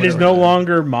 email. And it is whatever. no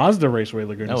longer Mazda Raceway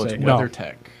Laguna No, it's Seca. No.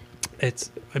 WeatherTech.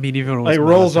 It's. I mean, even when Like it's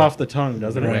rolls Mazda. off the tongue,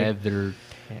 doesn't it? Weather.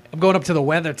 I'm going up to the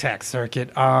WeatherTech circuit.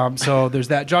 So there's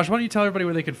that. Josh, why don't you tell everybody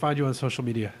where they can find you on social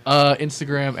media?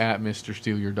 Instagram at Mr.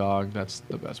 Steal Your Dog. That's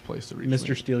the best place to reach me.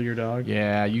 Mr. Steal Your Dog.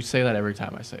 Yeah, you say that every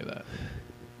time I say that.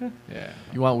 Yeah.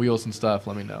 You want wheels and stuff,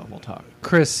 let me know. We'll talk.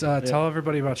 Chris, tell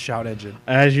everybody about Shout Engine.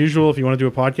 As usual, if you want to do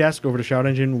a podcast, go over to Shout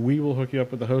Engine. We will hook you up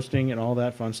with the hosting and all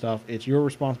that fun stuff. It's your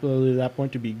responsibility at that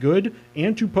point to be good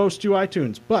and to post to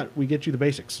iTunes, but we get you the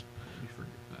basics.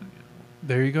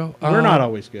 There you go. We're not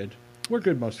always good. We're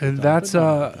good most of the And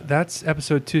time. that's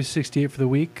episode 268 for the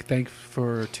week. Thanks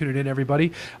for tuning in,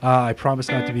 everybody. I promise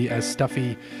not to be as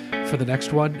stuffy for the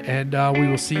next one, and we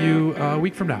will see you a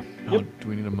week from now. Oh, do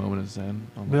we need a moment of zen?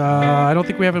 Oh my I don't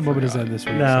think we have a moment of Forgot. zen this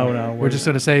week. No, so no, We're just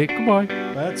going to say goodbye.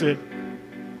 That's it.